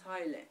always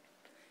silent.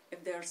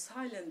 If they are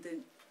silent,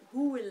 then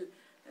who will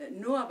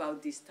know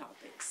about these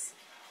topics?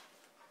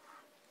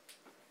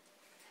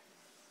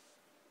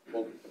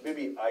 Well,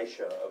 Bibi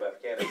Aisha of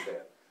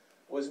Afghanistan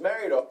was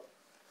married off.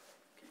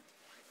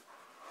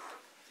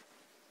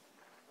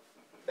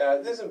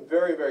 This is a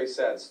very, very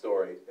sad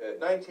story.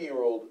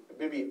 19-year-old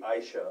Bibi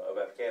Aisha of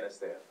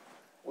Afghanistan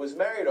was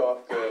married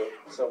off to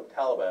some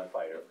Taliban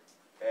fighter,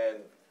 and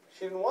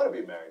she didn't want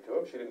to be married to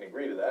him. She didn't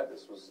agree to that.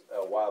 This was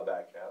a while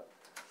back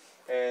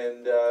now.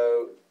 And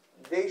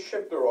they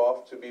shipped her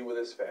off to be with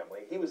his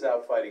family. He was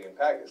out fighting in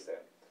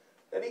Pakistan.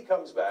 Then he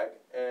comes back,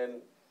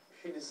 and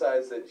she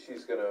decides that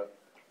she's going to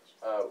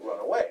run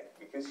away,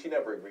 because she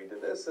never agreed to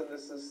this, and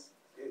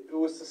it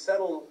was to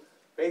settle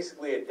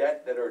basically a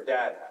debt that her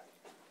dad had.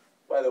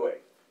 By the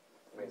way,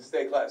 I mean,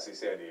 stay classy,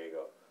 San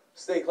Diego.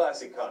 Stay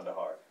classy,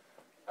 Kandahar.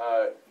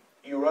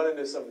 you run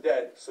into some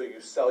debt, so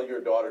you sell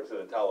your daughter to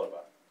the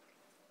Taliban.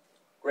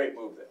 Great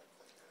move there.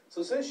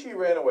 So since she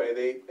ran away,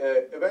 they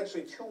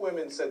eventually 2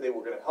 women said they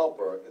were going to help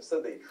her.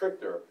 Instead, they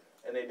tricked her,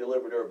 and they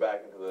delivered her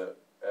back into the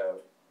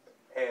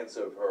hands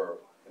of her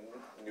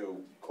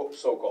new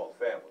so-called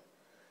family.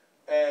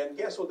 And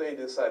guess what they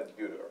decided to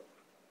do to her?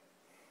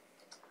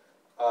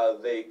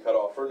 They cut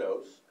off her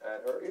nose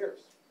and her ears.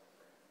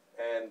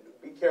 And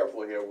be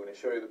careful here. We're going to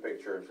show you the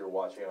picture if you're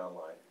watching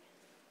online.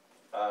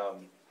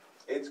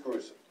 It's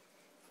gruesome.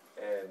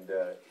 And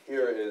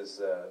here is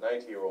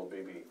 19-year-old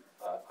Bibi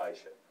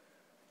Aisha.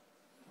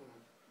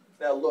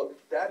 Now look,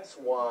 that's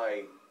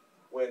why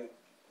when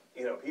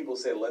people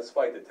say, let's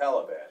fight the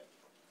Taliban,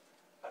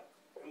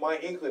 my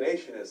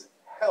inclination is,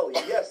 hell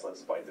yes,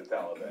 let's fight the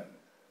Taliban.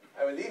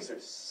 I mean, these are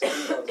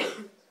sick.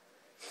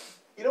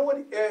 You know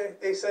what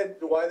they said,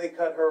 why they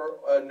cut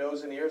her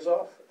nose and ears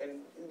off? And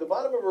the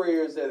bottom of her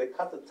ears there, they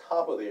cut the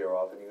top of the ear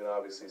off, and you can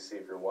obviously see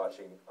if you're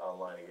watching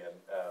online again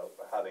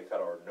how they cut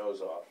her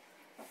nose off.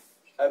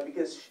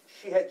 Because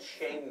she had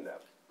shamed them.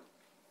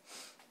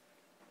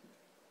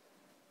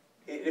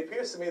 It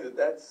appears to me that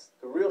that's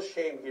the real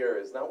shame here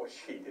is not what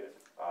she did,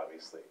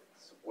 obviously.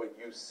 It's what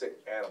you sick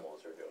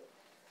animals are doing.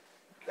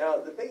 Now,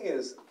 the thing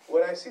is,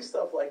 when I see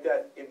stuff like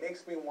that, it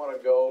makes me want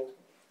to go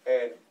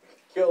and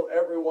kill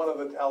every one of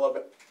the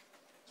Taliban.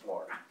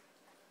 Smart.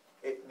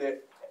 The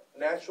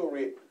natural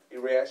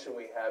reaction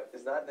we have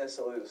is not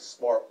necessarily the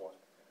smart one.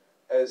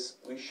 As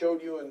we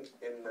showed you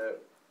in the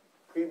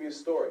previous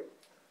story,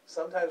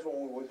 sometimes when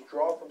we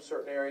withdraw from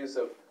certain areas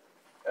of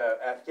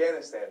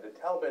Afghanistan, the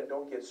Taliban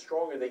don't get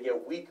stronger, they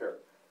get weaker,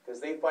 because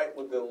they fight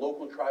with the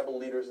local tribal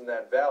leaders in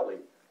that valley,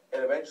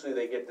 and eventually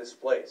they get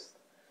displaced.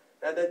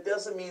 Now that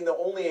doesn't mean the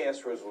only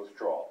answer is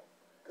withdrawal,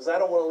 because I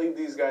don't want to leave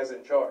these guys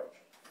in charge.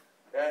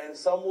 And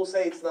some will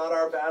say it's not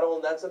our battle,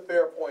 and that's a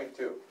fair point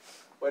too.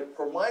 But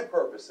for my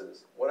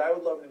purposes, what I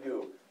would love to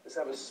do is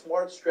have a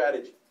smart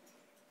strategy.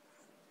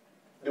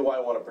 Do I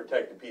want to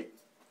protect the people?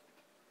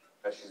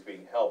 As she's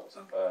being helped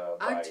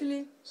by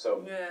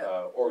some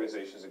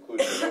organizations,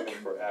 including Women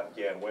for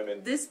Afghan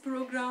Women. This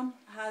program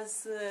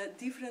has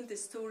different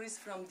stories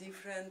from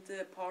different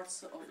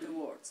parts of the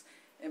world,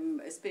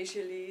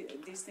 especially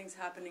these things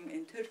happening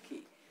in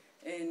Turkey,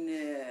 in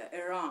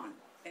Iran,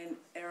 in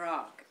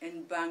Iraq,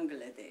 in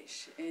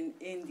Bangladesh, in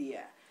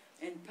India,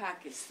 in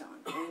Pakistan,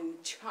 in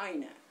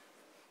China.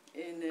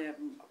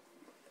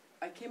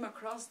 I came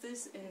across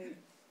this and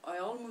I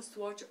almost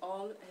watched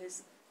all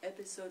his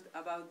episode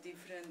about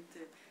different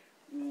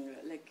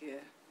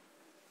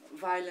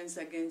violence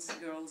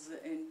against girls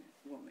and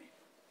women.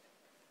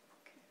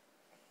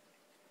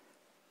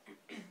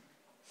 Okay.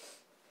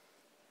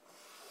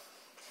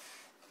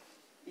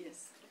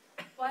 Yes.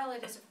 While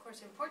it is of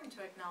course important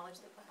to acknowledge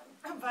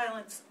that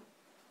violence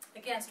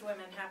against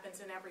women happens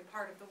in every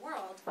part of the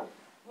world,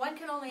 one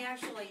can only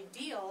actually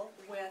deal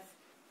with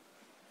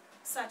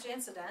such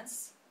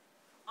incidents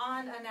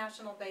on a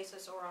national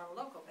basis or on a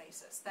local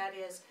basis. That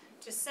is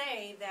to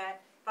say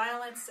that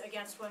violence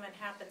against women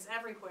happens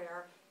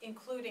everywhere,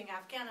 including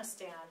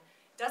Afghanistan,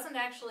 doesn't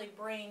actually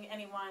bring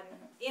anyone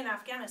in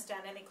Afghanistan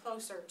any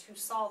closer to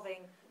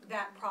solving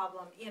that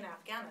problem in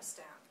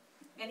Afghanistan,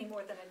 any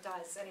more than it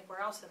does anywhere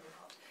else in the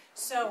world.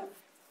 So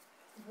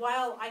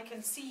while I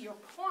can see your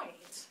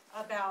point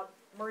about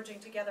merging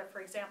together, for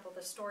example,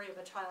 the story of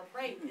a child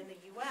rape in the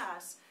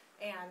U.S.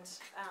 and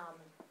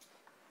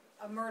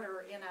a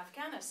murder in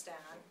Afghanistan,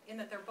 in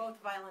that they're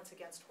both violence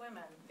against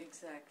women.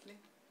 Exactly.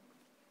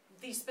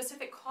 The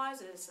specific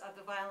causes of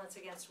the violence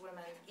against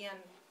women in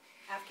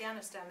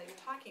Afghanistan that you're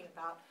talking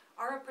about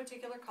are a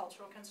particular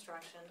cultural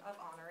construction of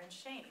honor and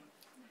shame.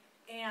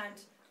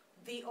 And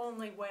the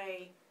only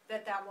way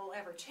that that will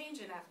ever change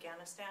in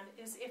Afghanistan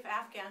is if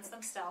Afghans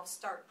themselves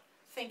start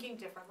thinking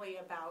differently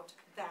about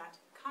that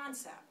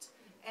concept.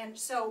 And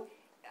so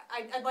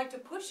I'd like to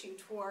push you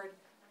toward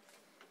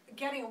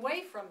getting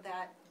away from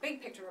that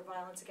big picture of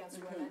violence against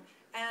women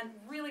and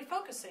really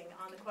focusing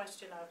on the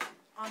question of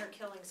honor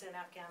killings in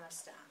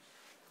Afghanistan.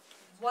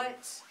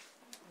 What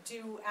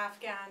do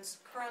Afghans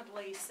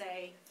currently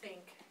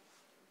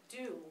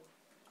do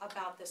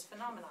about this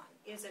phenomenon?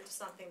 Is it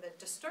something that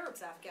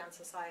disturbs Afghan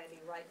society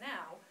right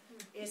now?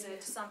 Is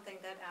it something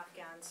that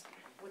Afghans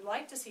would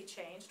like to see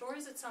changed, or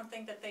is it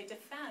something that they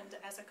defend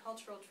as a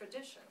cultural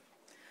tradition?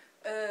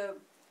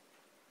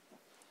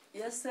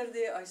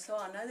 Yesterday I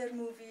saw another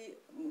movie,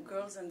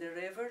 Girls in the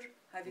River.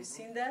 Have you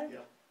seen that?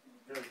 Yeah,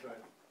 very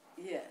good.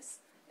 Yes.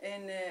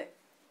 And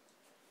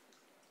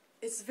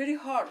it's very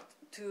hard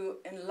to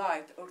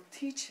enlighten or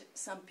teach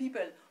some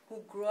people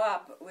who grow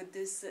up with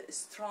these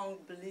strong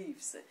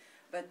beliefs.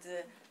 But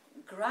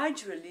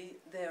gradually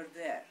they're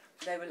there.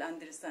 They will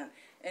understand.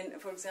 And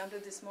for example,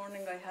 this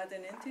morning I had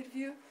an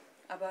interview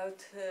about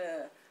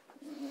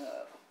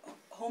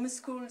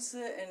homeschools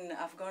and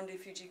Afghan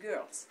refugee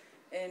girls,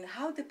 and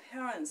how the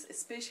parents,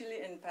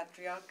 especially in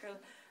patriarchal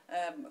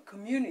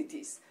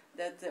communities,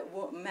 that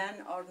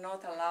men are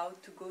not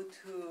allowed to go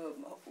to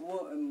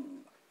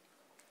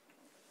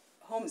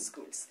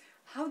homeschools,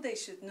 how they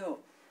should know.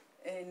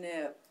 And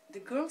the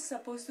girls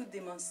supposed to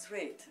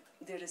demonstrate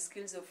their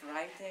skills of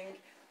writing,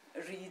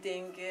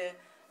 reading,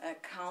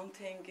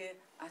 counting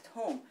at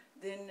home.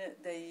 Then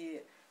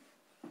they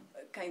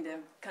kind of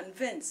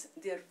convince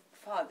their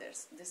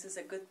fathers this is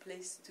a good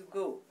place to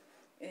go.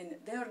 And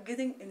they are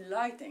getting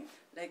enlightened,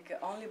 like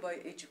only by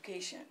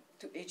education,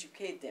 to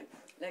educate them.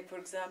 Like, for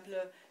example,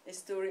 a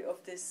story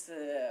of this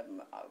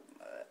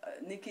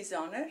Niki's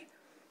honor,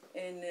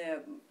 and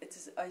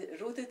I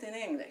wrote it in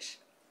English.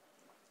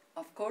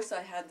 Of course,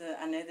 I had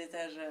an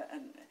editor,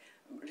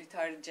 a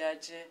retired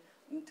judge,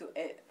 to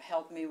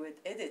help me with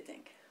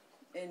editing.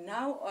 And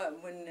now,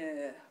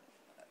 when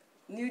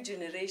new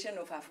generation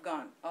of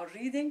Afghan are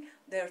reading,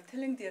 they are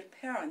telling their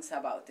parents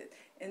about it.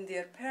 And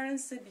their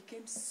parents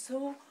became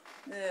so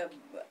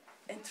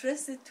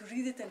interested to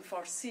read it in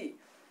Farsi.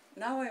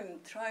 Now I'm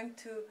trying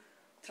to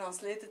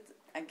translate it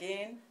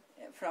again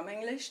from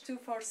English to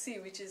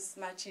Farsi, which is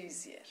much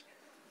easier.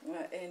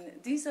 And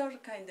these are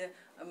kind of,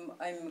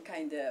 I'm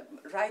kind of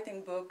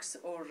writing books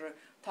or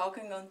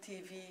talking on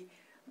TV.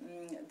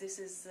 This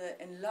is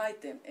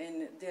enlighten,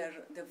 and they're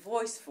the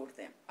voice for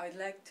them. I'd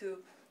like to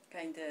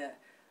kind of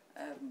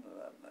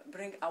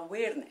bring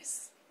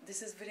awareness.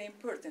 This is very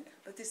important.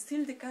 But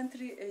still the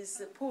country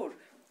is poor.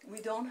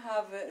 We don't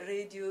have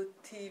radio,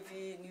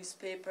 TV,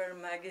 newspaper,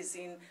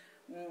 magazine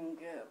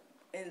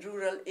in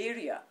rural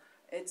area.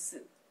 It's,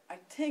 I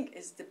think,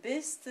 it's the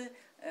best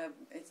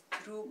it's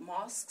through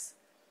mosques.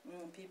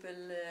 People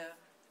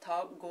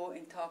go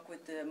and talk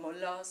with the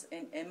mullahs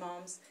and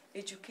imams,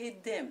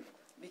 educate them,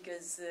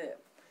 because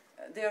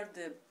they are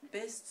the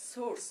best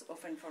source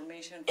of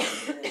information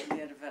for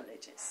their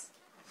villages.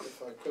 If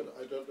I could,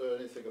 I don't know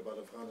anything about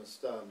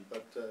Afghanistan,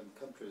 but in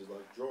countries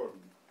like Jordan,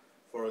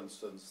 for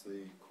instance,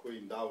 the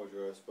Queen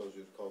Dowager, I suppose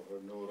you'd call her,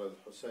 Noor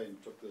al-Hussein,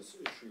 took this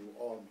issue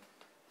on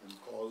and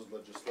caused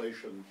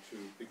legislation to,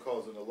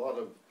 because in a lot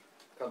of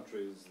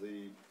countries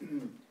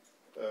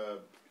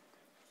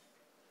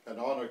an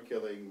honor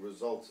killing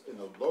results in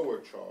a lower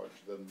charge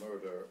than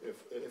murder.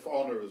 If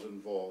honor is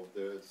involved,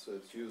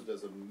 it's used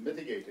as a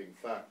mitigating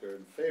factor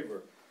in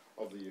favor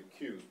of the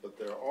accused. But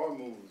there are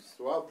moves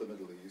throughout the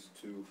Middle East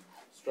to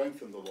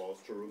strengthen the laws,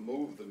 to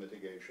remove the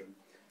mitigation.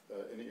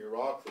 In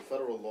Iraq, the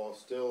federal law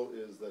still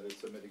is that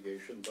it's a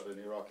mitigation, but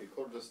in Iraqi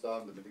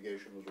Kurdistan, the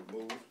mitigation was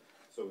removed,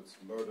 so it's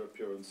murder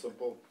pure and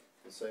simple.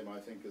 The same, I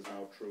think, is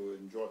now true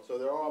in Georgia. So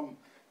there are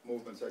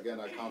movements. Again,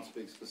 I can't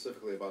speak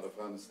specifically about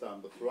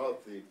Afghanistan, but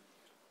throughout the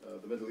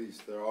Middle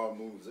East, there are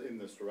moves in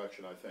this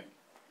direction, I think.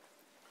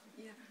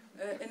 Yeah.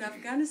 In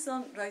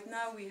Afghanistan, right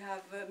now, we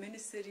have a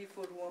Ministry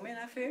for Women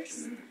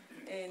Affairs,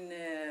 and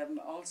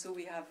also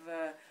we have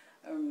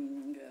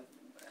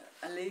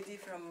a lady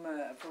from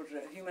for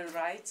human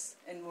rights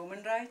and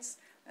women rights.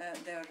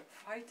 They're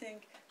fighting,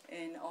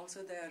 and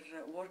also they're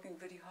working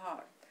very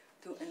hard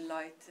to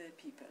enlighten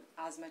people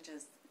as much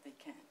as they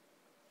can.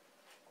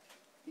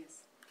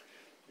 Yes.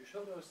 You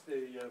showed us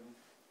the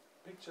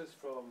pictures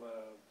from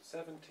the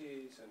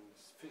 70s and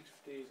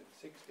 50s and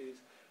 60s,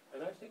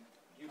 and I think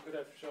you could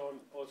have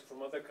shown also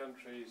from other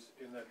countries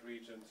in that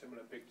region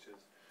similar pictures.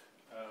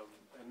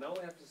 And now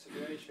we have the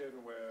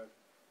situation where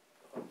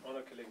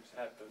honor killings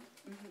happen,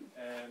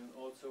 and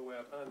also where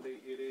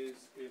apparently it is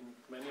in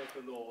many of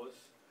the laws,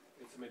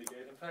 it's a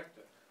mitigating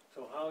factor.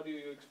 So how do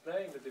you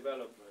explain the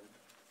development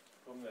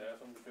from there,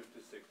 from the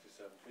 50s,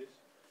 60s, 70s,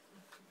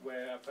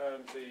 where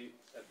apparently,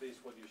 at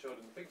least what you showed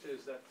in the picture,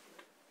 is that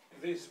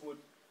this would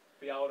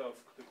be out of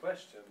the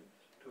question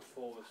to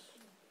force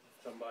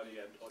somebody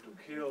or to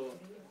kill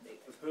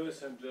a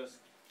person just,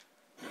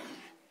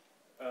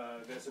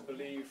 there's a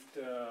believed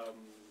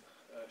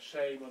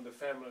shame on the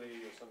family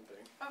or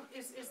something. Oh,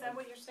 is that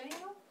what you're saying,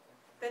 though?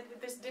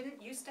 That this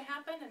didn't used to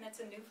happen and it's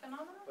a new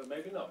phenomenon? But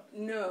maybe not.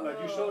 No.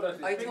 But you showed us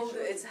these I pictures. told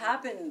you it's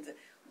happened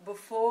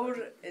before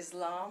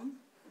Islam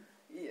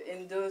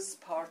in those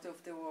part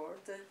of the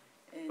world.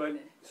 But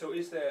so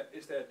is there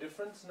a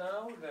difference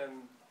now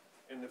than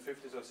in the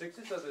 50s or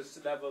 60s, or this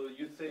level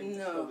you think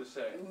is still the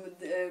same?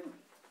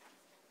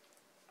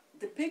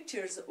 The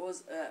pictures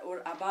was or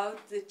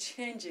about the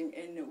changing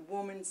in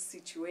woman's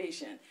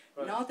situation,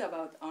 right. Not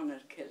about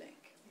honor killing.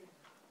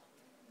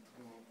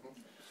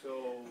 So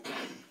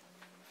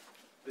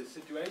the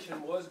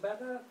situation was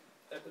better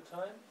at the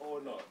time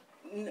or not?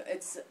 No,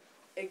 it's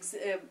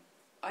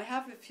I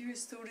have a few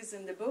stories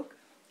in the book,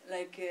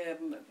 like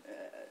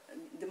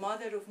the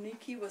mother of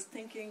Niki was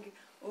thinking,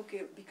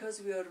 okay,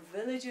 because we are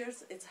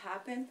villagers, it's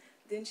happened.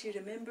 Then she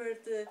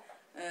remembered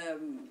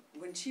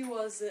when she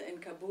was in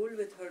Kabul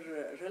with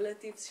her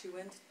relatives, she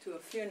went to a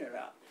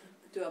funeral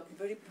to a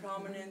very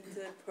prominent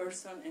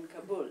person in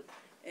Kabul.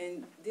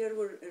 And there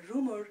were a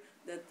rumor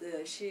that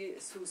she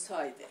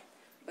suicided.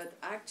 But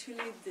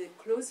actually the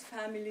close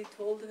family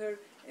told her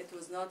it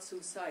was not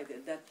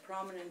suicided. That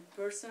prominent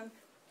person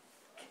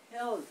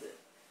killed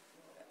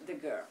the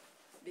girl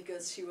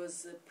because she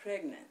was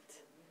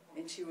pregnant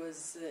and she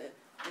was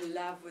in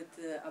love with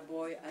a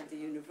boy at the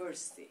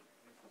university.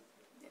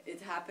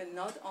 It happened,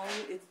 not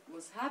only it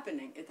was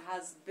happening, it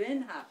has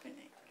been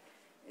happening.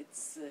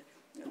 It's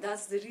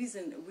That's the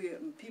reason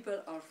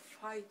people are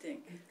fighting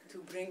to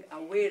bring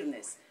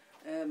awareness,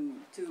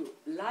 to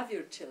love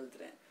your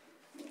children.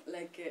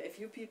 Like a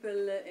few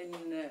people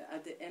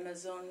at the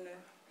Amazon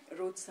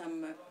wrote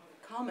some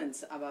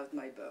comments about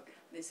my book.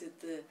 They said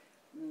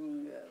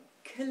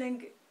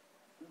killing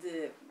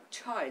the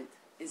child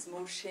is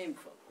more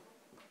shameful.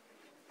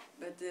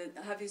 But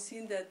have you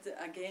seen that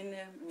again,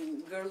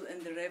 Girl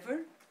in the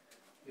River?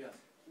 Yes.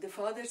 The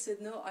father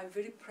said, no, I'm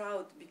very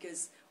proud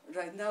because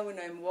right now when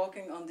I'm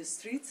walking on the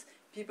streets,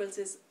 people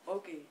says,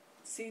 okay,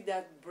 see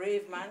that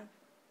brave man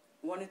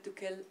wanted to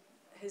kill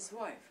his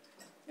wife,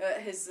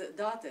 his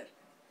daughter.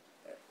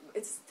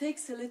 It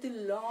takes a little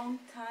long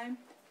time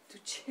to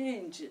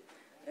change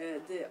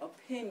the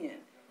opinion.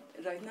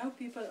 Right now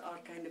people are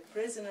kind of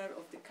prisoner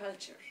of the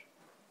culture.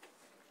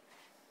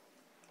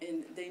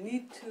 And they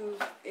need to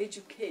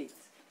educate.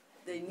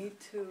 They need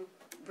to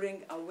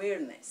bring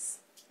awareness.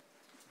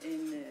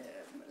 In,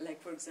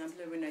 like for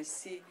example, when I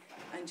see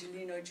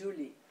Angelina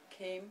Jolie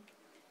came,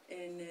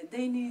 and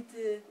they need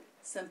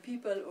some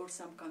people or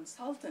some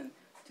consultant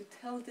to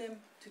tell them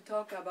to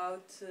talk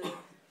about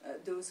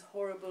those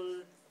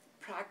horrible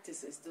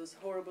practices, those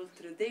horrible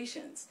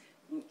traditions,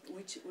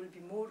 which will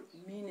be more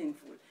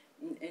meaningful.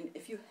 And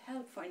if you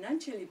help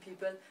financially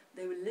people,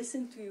 they will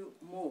listen to you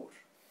more.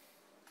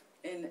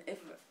 And if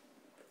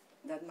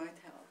that might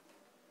help.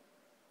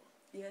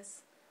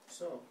 Yes?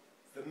 So,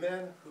 the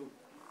men who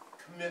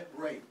commit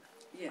rape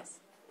Yes.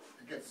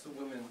 against the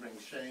women bring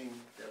shame,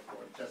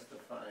 therefore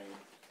justifying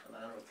an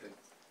honor thing.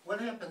 What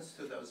happens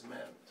to those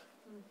men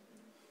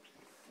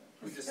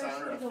who dishonor a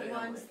Especially family? the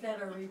ones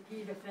that are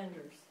repeat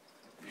offenders.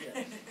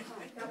 Yes.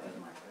 That was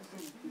my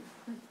question.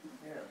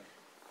 Yeah.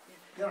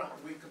 You know,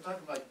 we could talk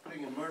about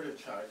bringing murder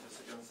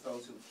charges against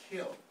those who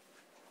kill.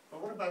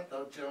 But what about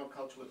the general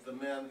culture with the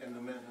men and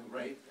the men who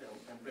rape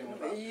and bring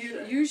about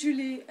shame?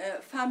 Usually,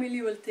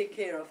 family will take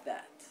care of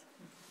that.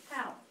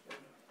 How?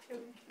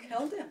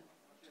 Kill them.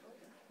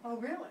 Oh,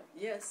 really?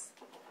 Yes.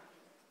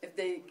 If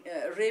they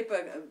rape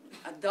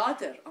a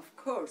daughter, of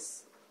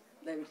course,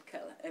 they will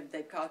kill him. If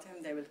they caught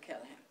him, they will kill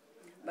him.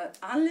 But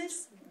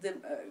unless the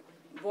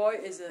boy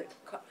is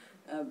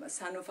a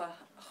son of a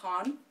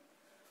Khan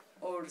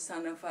or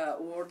son of a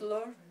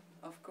warlord,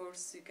 of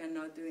course, you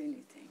cannot do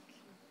anything.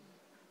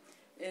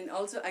 And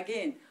also,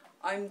 again,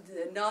 I'm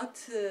not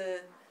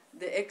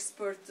the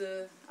expert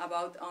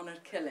about honor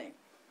killing.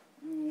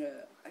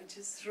 I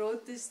just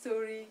wrote this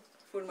story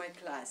for my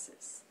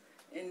classes.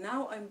 And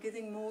now I'm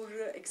getting more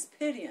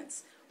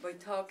experience by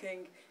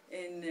talking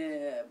in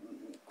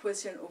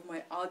question of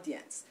my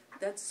audience.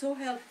 That's so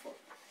helpful,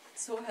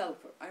 so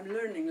helpful. I'm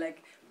learning,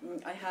 like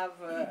I have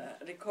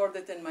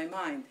recorded in my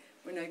mind.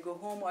 When I go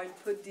home, I'll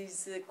put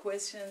these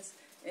questions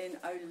and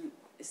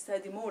I'll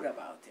study more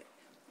about it.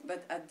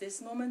 But at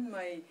this moment,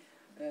 my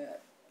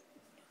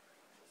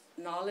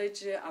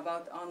knowledge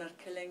about honor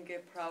killing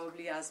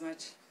probably as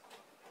much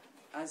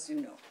as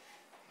you know.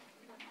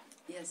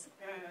 Yes?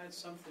 May I add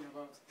something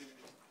about the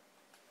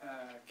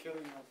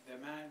killing of the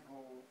man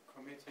who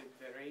committed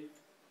the rape?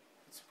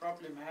 It's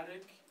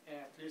problematic,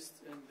 at least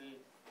in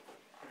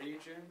the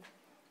region.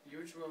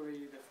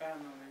 Usually the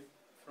family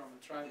from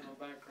a tribal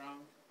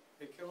background,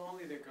 they kill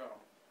only the girl.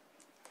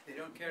 They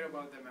don't care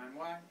about the man.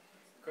 Why?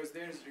 Because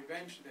there's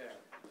revenge there.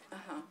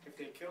 If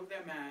they kill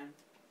the man,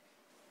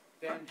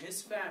 then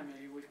his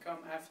family will come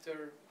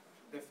after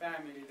the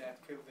family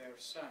that killed their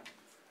son.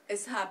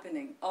 It's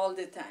happening all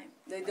the time.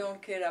 They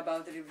don't care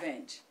about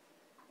revenge.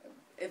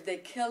 If they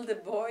kill the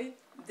boy,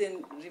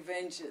 then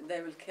revenge,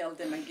 they will kill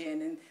them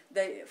again. And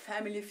the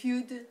family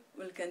feud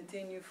will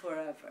continue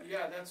forever.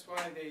 Yeah, that's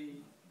why they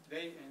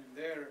in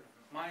their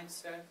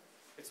mindset,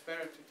 it's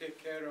better to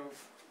take care of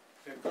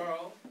the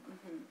girl,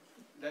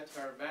 let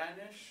her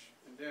vanish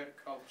in their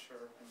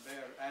culture and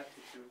their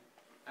attitude.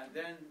 And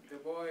then the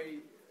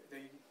boy,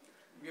 they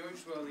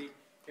usually,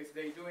 if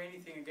they do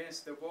anything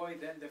against the boy,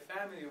 then the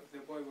family of the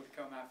boy will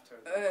come after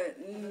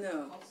them.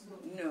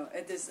 No,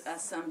 it is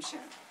assumption.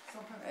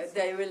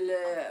 They will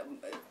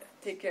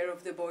take care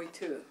of the boy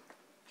too.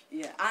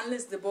 Yeah,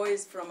 unless the boy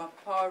is from a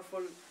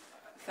powerful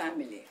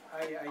family.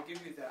 I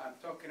give you that. I'm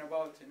talking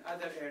about in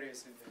other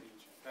areas in the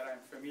region that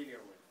I'm familiar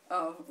with.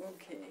 Oh,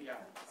 okay. Yeah.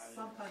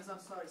 Sometimes, I'm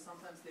sorry,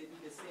 sometimes they do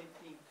the same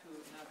thing to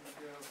another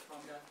girl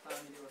from that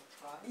family or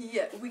tribe.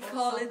 Yeah, we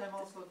call it... Sometimes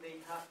also they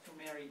have to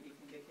marry, if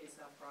in the case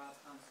of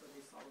Afghanistan, so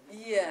they solve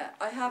it. Yeah,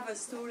 I have a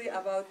story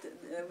about,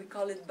 we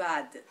call it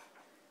bad.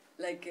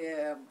 Like,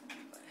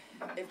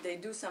 if they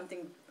do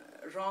something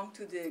wrong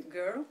to the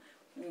girl,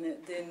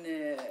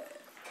 then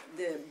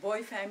the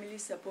boy family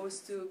is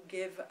supposed to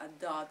give a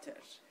daughter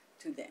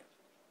to them.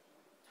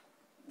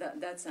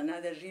 That's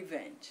another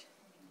revenge.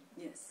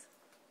 Yes.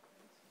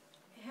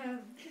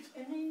 Have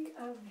any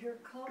of your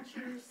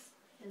cultures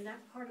in that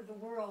part of the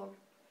world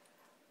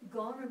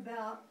gone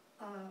about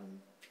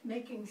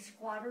making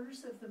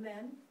squatters of the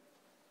men?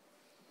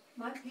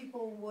 My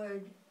people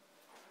would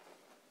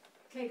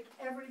take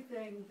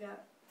everything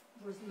that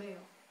was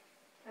male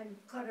and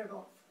cut it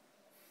off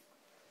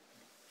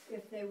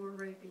if they were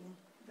raping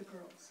the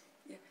girls.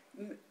 Yeah.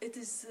 It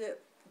is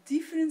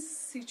different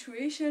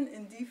situation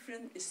and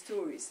different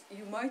stories.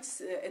 You might,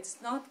 it's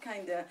not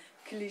kind of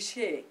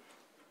cliche.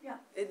 Yeah.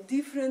 A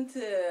different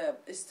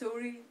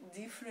story,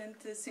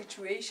 different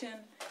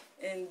situation,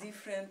 and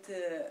different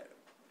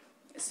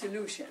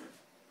solution.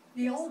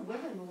 The old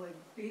women would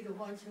be the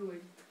ones who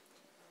would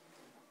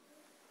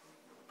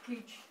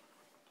teach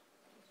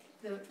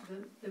the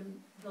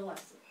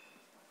lesson.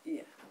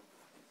 Yeah.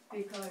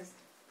 Because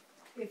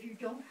if you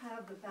don't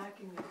have the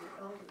backing of your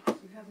elders,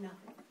 you have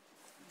nothing.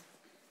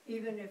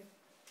 Even if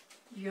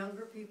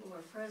younger people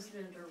are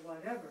president or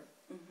whatever,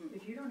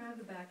 if you don't have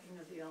the backing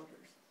of the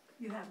elders,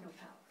 you have no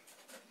power.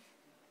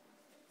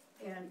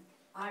 And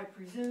I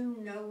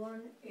presume no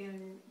one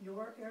in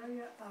your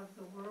area of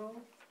the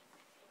world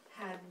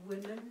had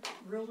women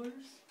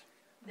rulers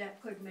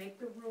that could make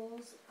the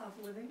rules of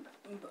living?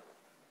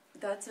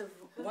 That's a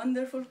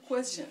wonderful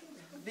question,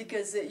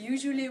 because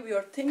usually we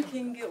are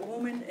thinking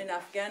women in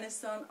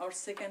Afghanistan are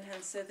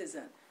second-hand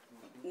citizen.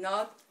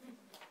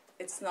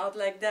 It's not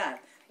like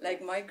that.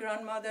 Like my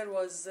grandmother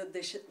was the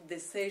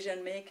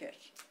decision maker.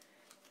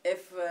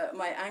 If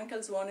my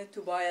uncles wanted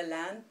to buy a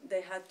land,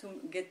 they had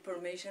to get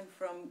permission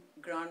from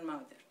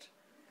grandmother.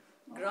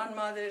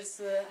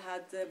 Grandmothers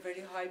had a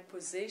very high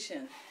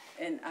position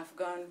in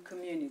Afghan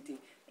community,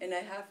 and I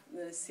have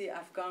see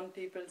Afghan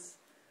peoples.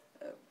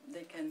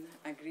 They can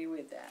agree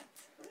with that.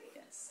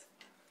 Yes.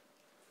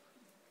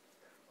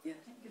 Yes.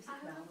 I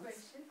have a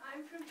question.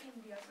 I'm from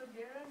India, so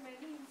there are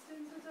many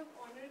instances of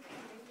honor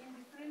killing in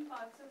different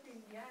parts of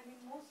India, and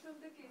in most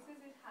of the cases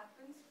it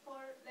happens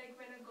for like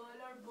when a girl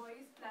or boy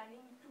is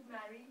planning to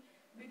marry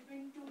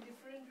between two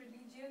different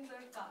religions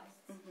or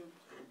castes.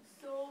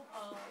 So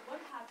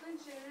what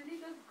happens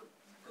generally, the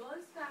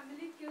girl's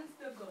family kills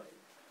the girl,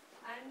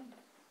 and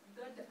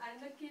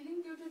the killing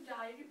due to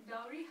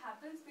dowry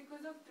happens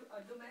because of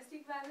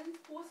domestic violence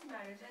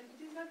post-marriage, and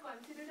it is not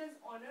considered as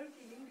honor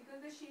killing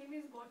because the shame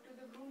is brought to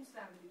the groom's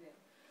family then.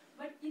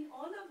 But in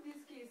all of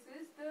these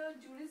cases, the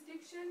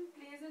jurisdiction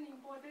plays an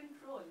important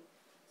role.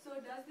 So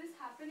does this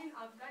happen in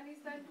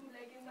Afghanistan too,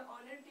 like in the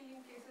honor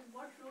killing cases?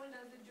 What role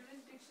does the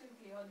jurisdiction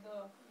play, or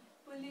the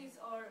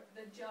police or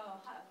the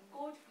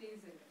court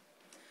plays in it?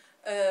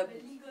 The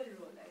legal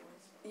role, I would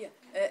say. Yeah,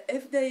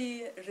 if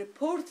they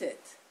report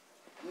it,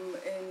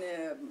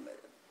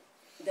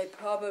 they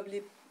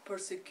probably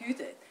persecute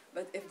it.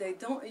 But if they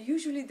don't,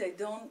 usually they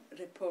don't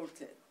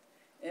report it.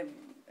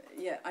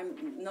 Yeah,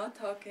 I'm not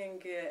talking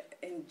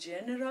in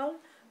general,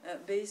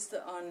 based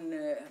on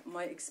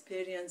my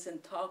experience in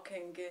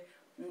talking,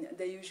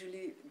 they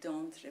usually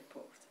don't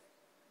report.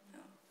 No.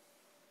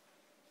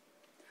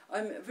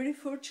 I'm very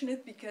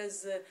fortunate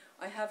because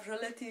I have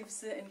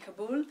relatives in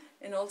Kabul,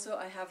 and also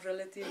I have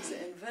relatives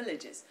in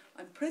villages.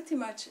 I'm pretty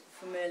much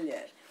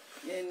familiar.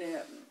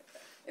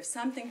 If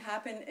something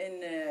happened in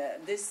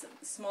this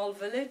small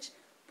village,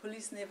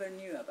 police never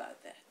knew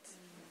about that.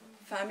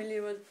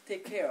 Family will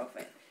take care of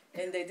it.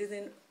 And they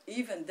didn't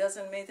even,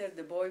 doesn't matter,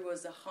 the boy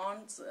was a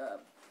Khan's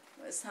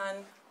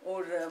son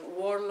or a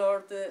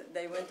warlord,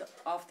 they went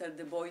after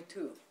the boy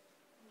too.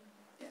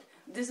 Yeah.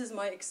 This is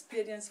my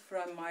experience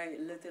from my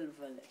little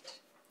village.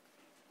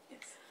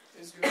 Yes.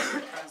 Is your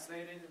book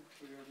translated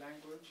to your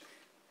language?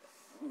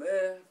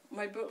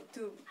 My book,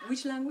 to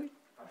which language?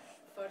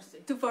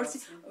 Farsi. To Farsi.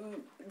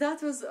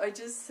 That was, I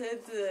just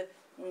said,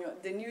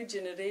 the new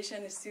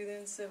generation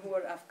students who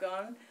are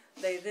Afghan,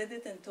 they read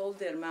it and told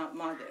their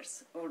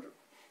mothers or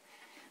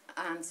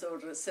aunts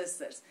or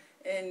sisters,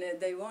 and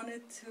they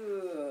wanted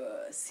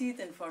to see it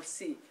in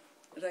Farsi.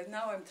 Right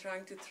now I'm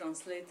trying to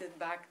translate it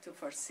back to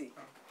Farsi.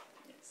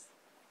 Yes.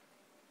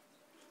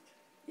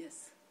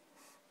 Yes.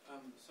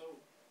 So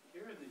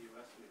here in the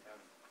U.S. we have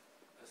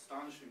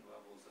astonishing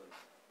levels of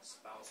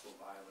spousal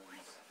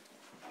violence,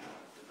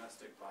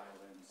 domestic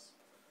violence,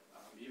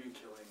 even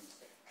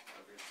killings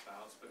of your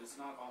spouse, but it's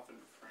not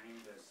often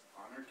framed as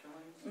honor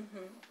killings.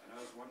 And I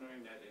was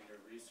wondering that in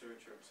your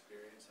research or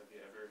experience, have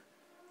you ever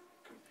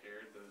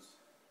compared those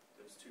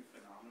two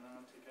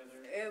phenomena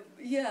together?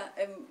 Yeah,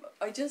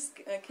 I just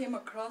came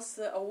across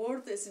a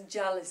word is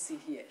jealousy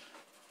here.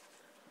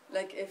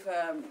 Like if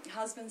a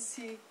husband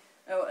see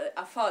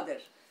a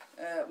father,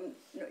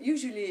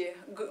 usually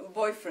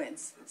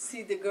boyfriends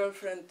see the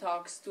girlfriend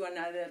talks to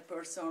another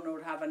person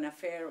or have an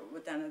affair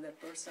with another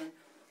person,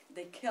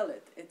 they kill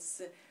it. It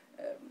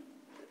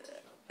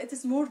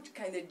is more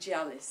kind of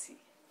jealousy.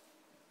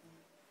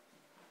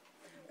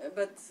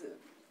 But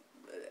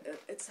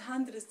it's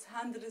hundreds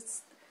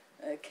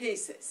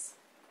cases,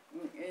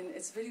 and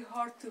it's very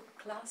hard to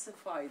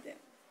classify them.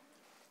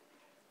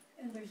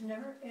 And there's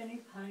never any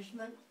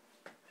punishment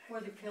for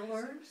the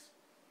killers?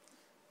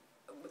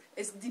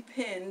 It's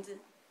depend.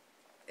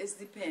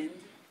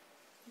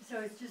 So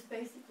it's just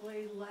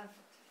basically left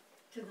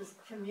to this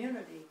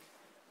community,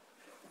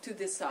 to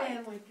decide.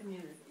 Family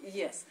community.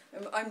 Yes,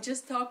 I'm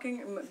just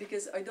talking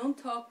because I don't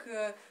talk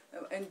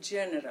in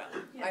general.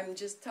 Yeah. I'm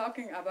just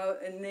talking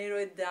about and narrow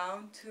it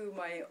down to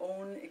my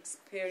own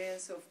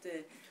experience of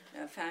the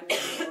family,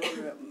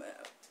 or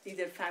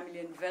either family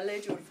in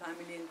village or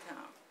family in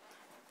town.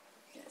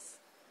 Yes.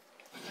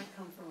 I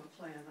come from a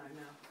clan, I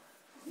know.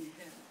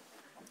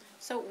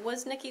 So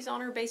was Niki's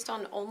honor based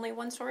on only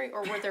one story,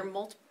 or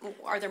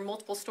are there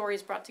multiple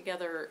stories brought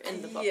together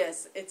in the book?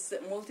 Yes, it's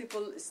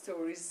multiple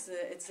stories.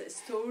 It's a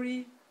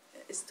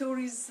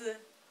stories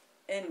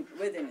and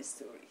within a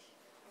story.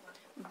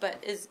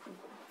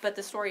 But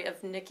the story of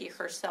Niki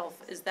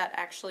herself, is that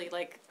actually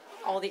like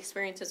all the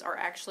experiences are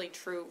actually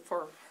true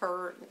for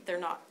her? They're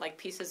not like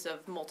pieces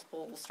of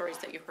multiple stories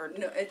that you heard.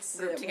 No, it's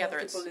grouped together.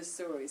 multiple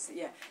stories.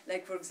 Yeah,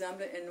 like for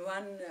example, in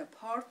one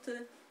part,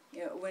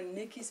 when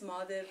Niki's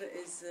mother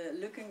is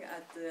looking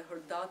at her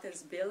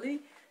daughter's belly,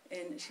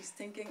 and she's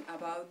thinking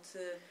about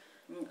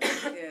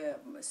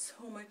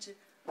so much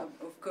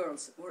of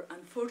girls were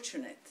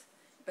unfortunate,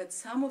 but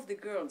some of the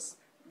girls,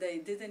 they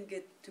didn't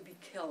get to be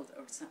killed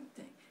or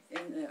something.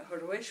 And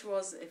her wish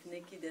was if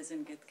Niki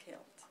doesn't get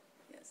killed.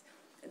 Yes.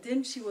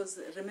 Then she was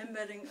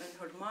remembering in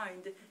her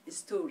mind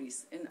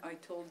stories, and I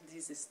told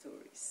these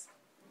stories.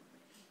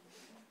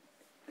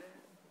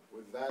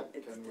 With that,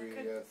 can we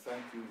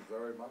thank you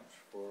very much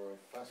for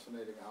a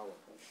fascinating hour.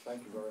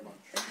 Thank you very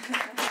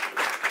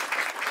much.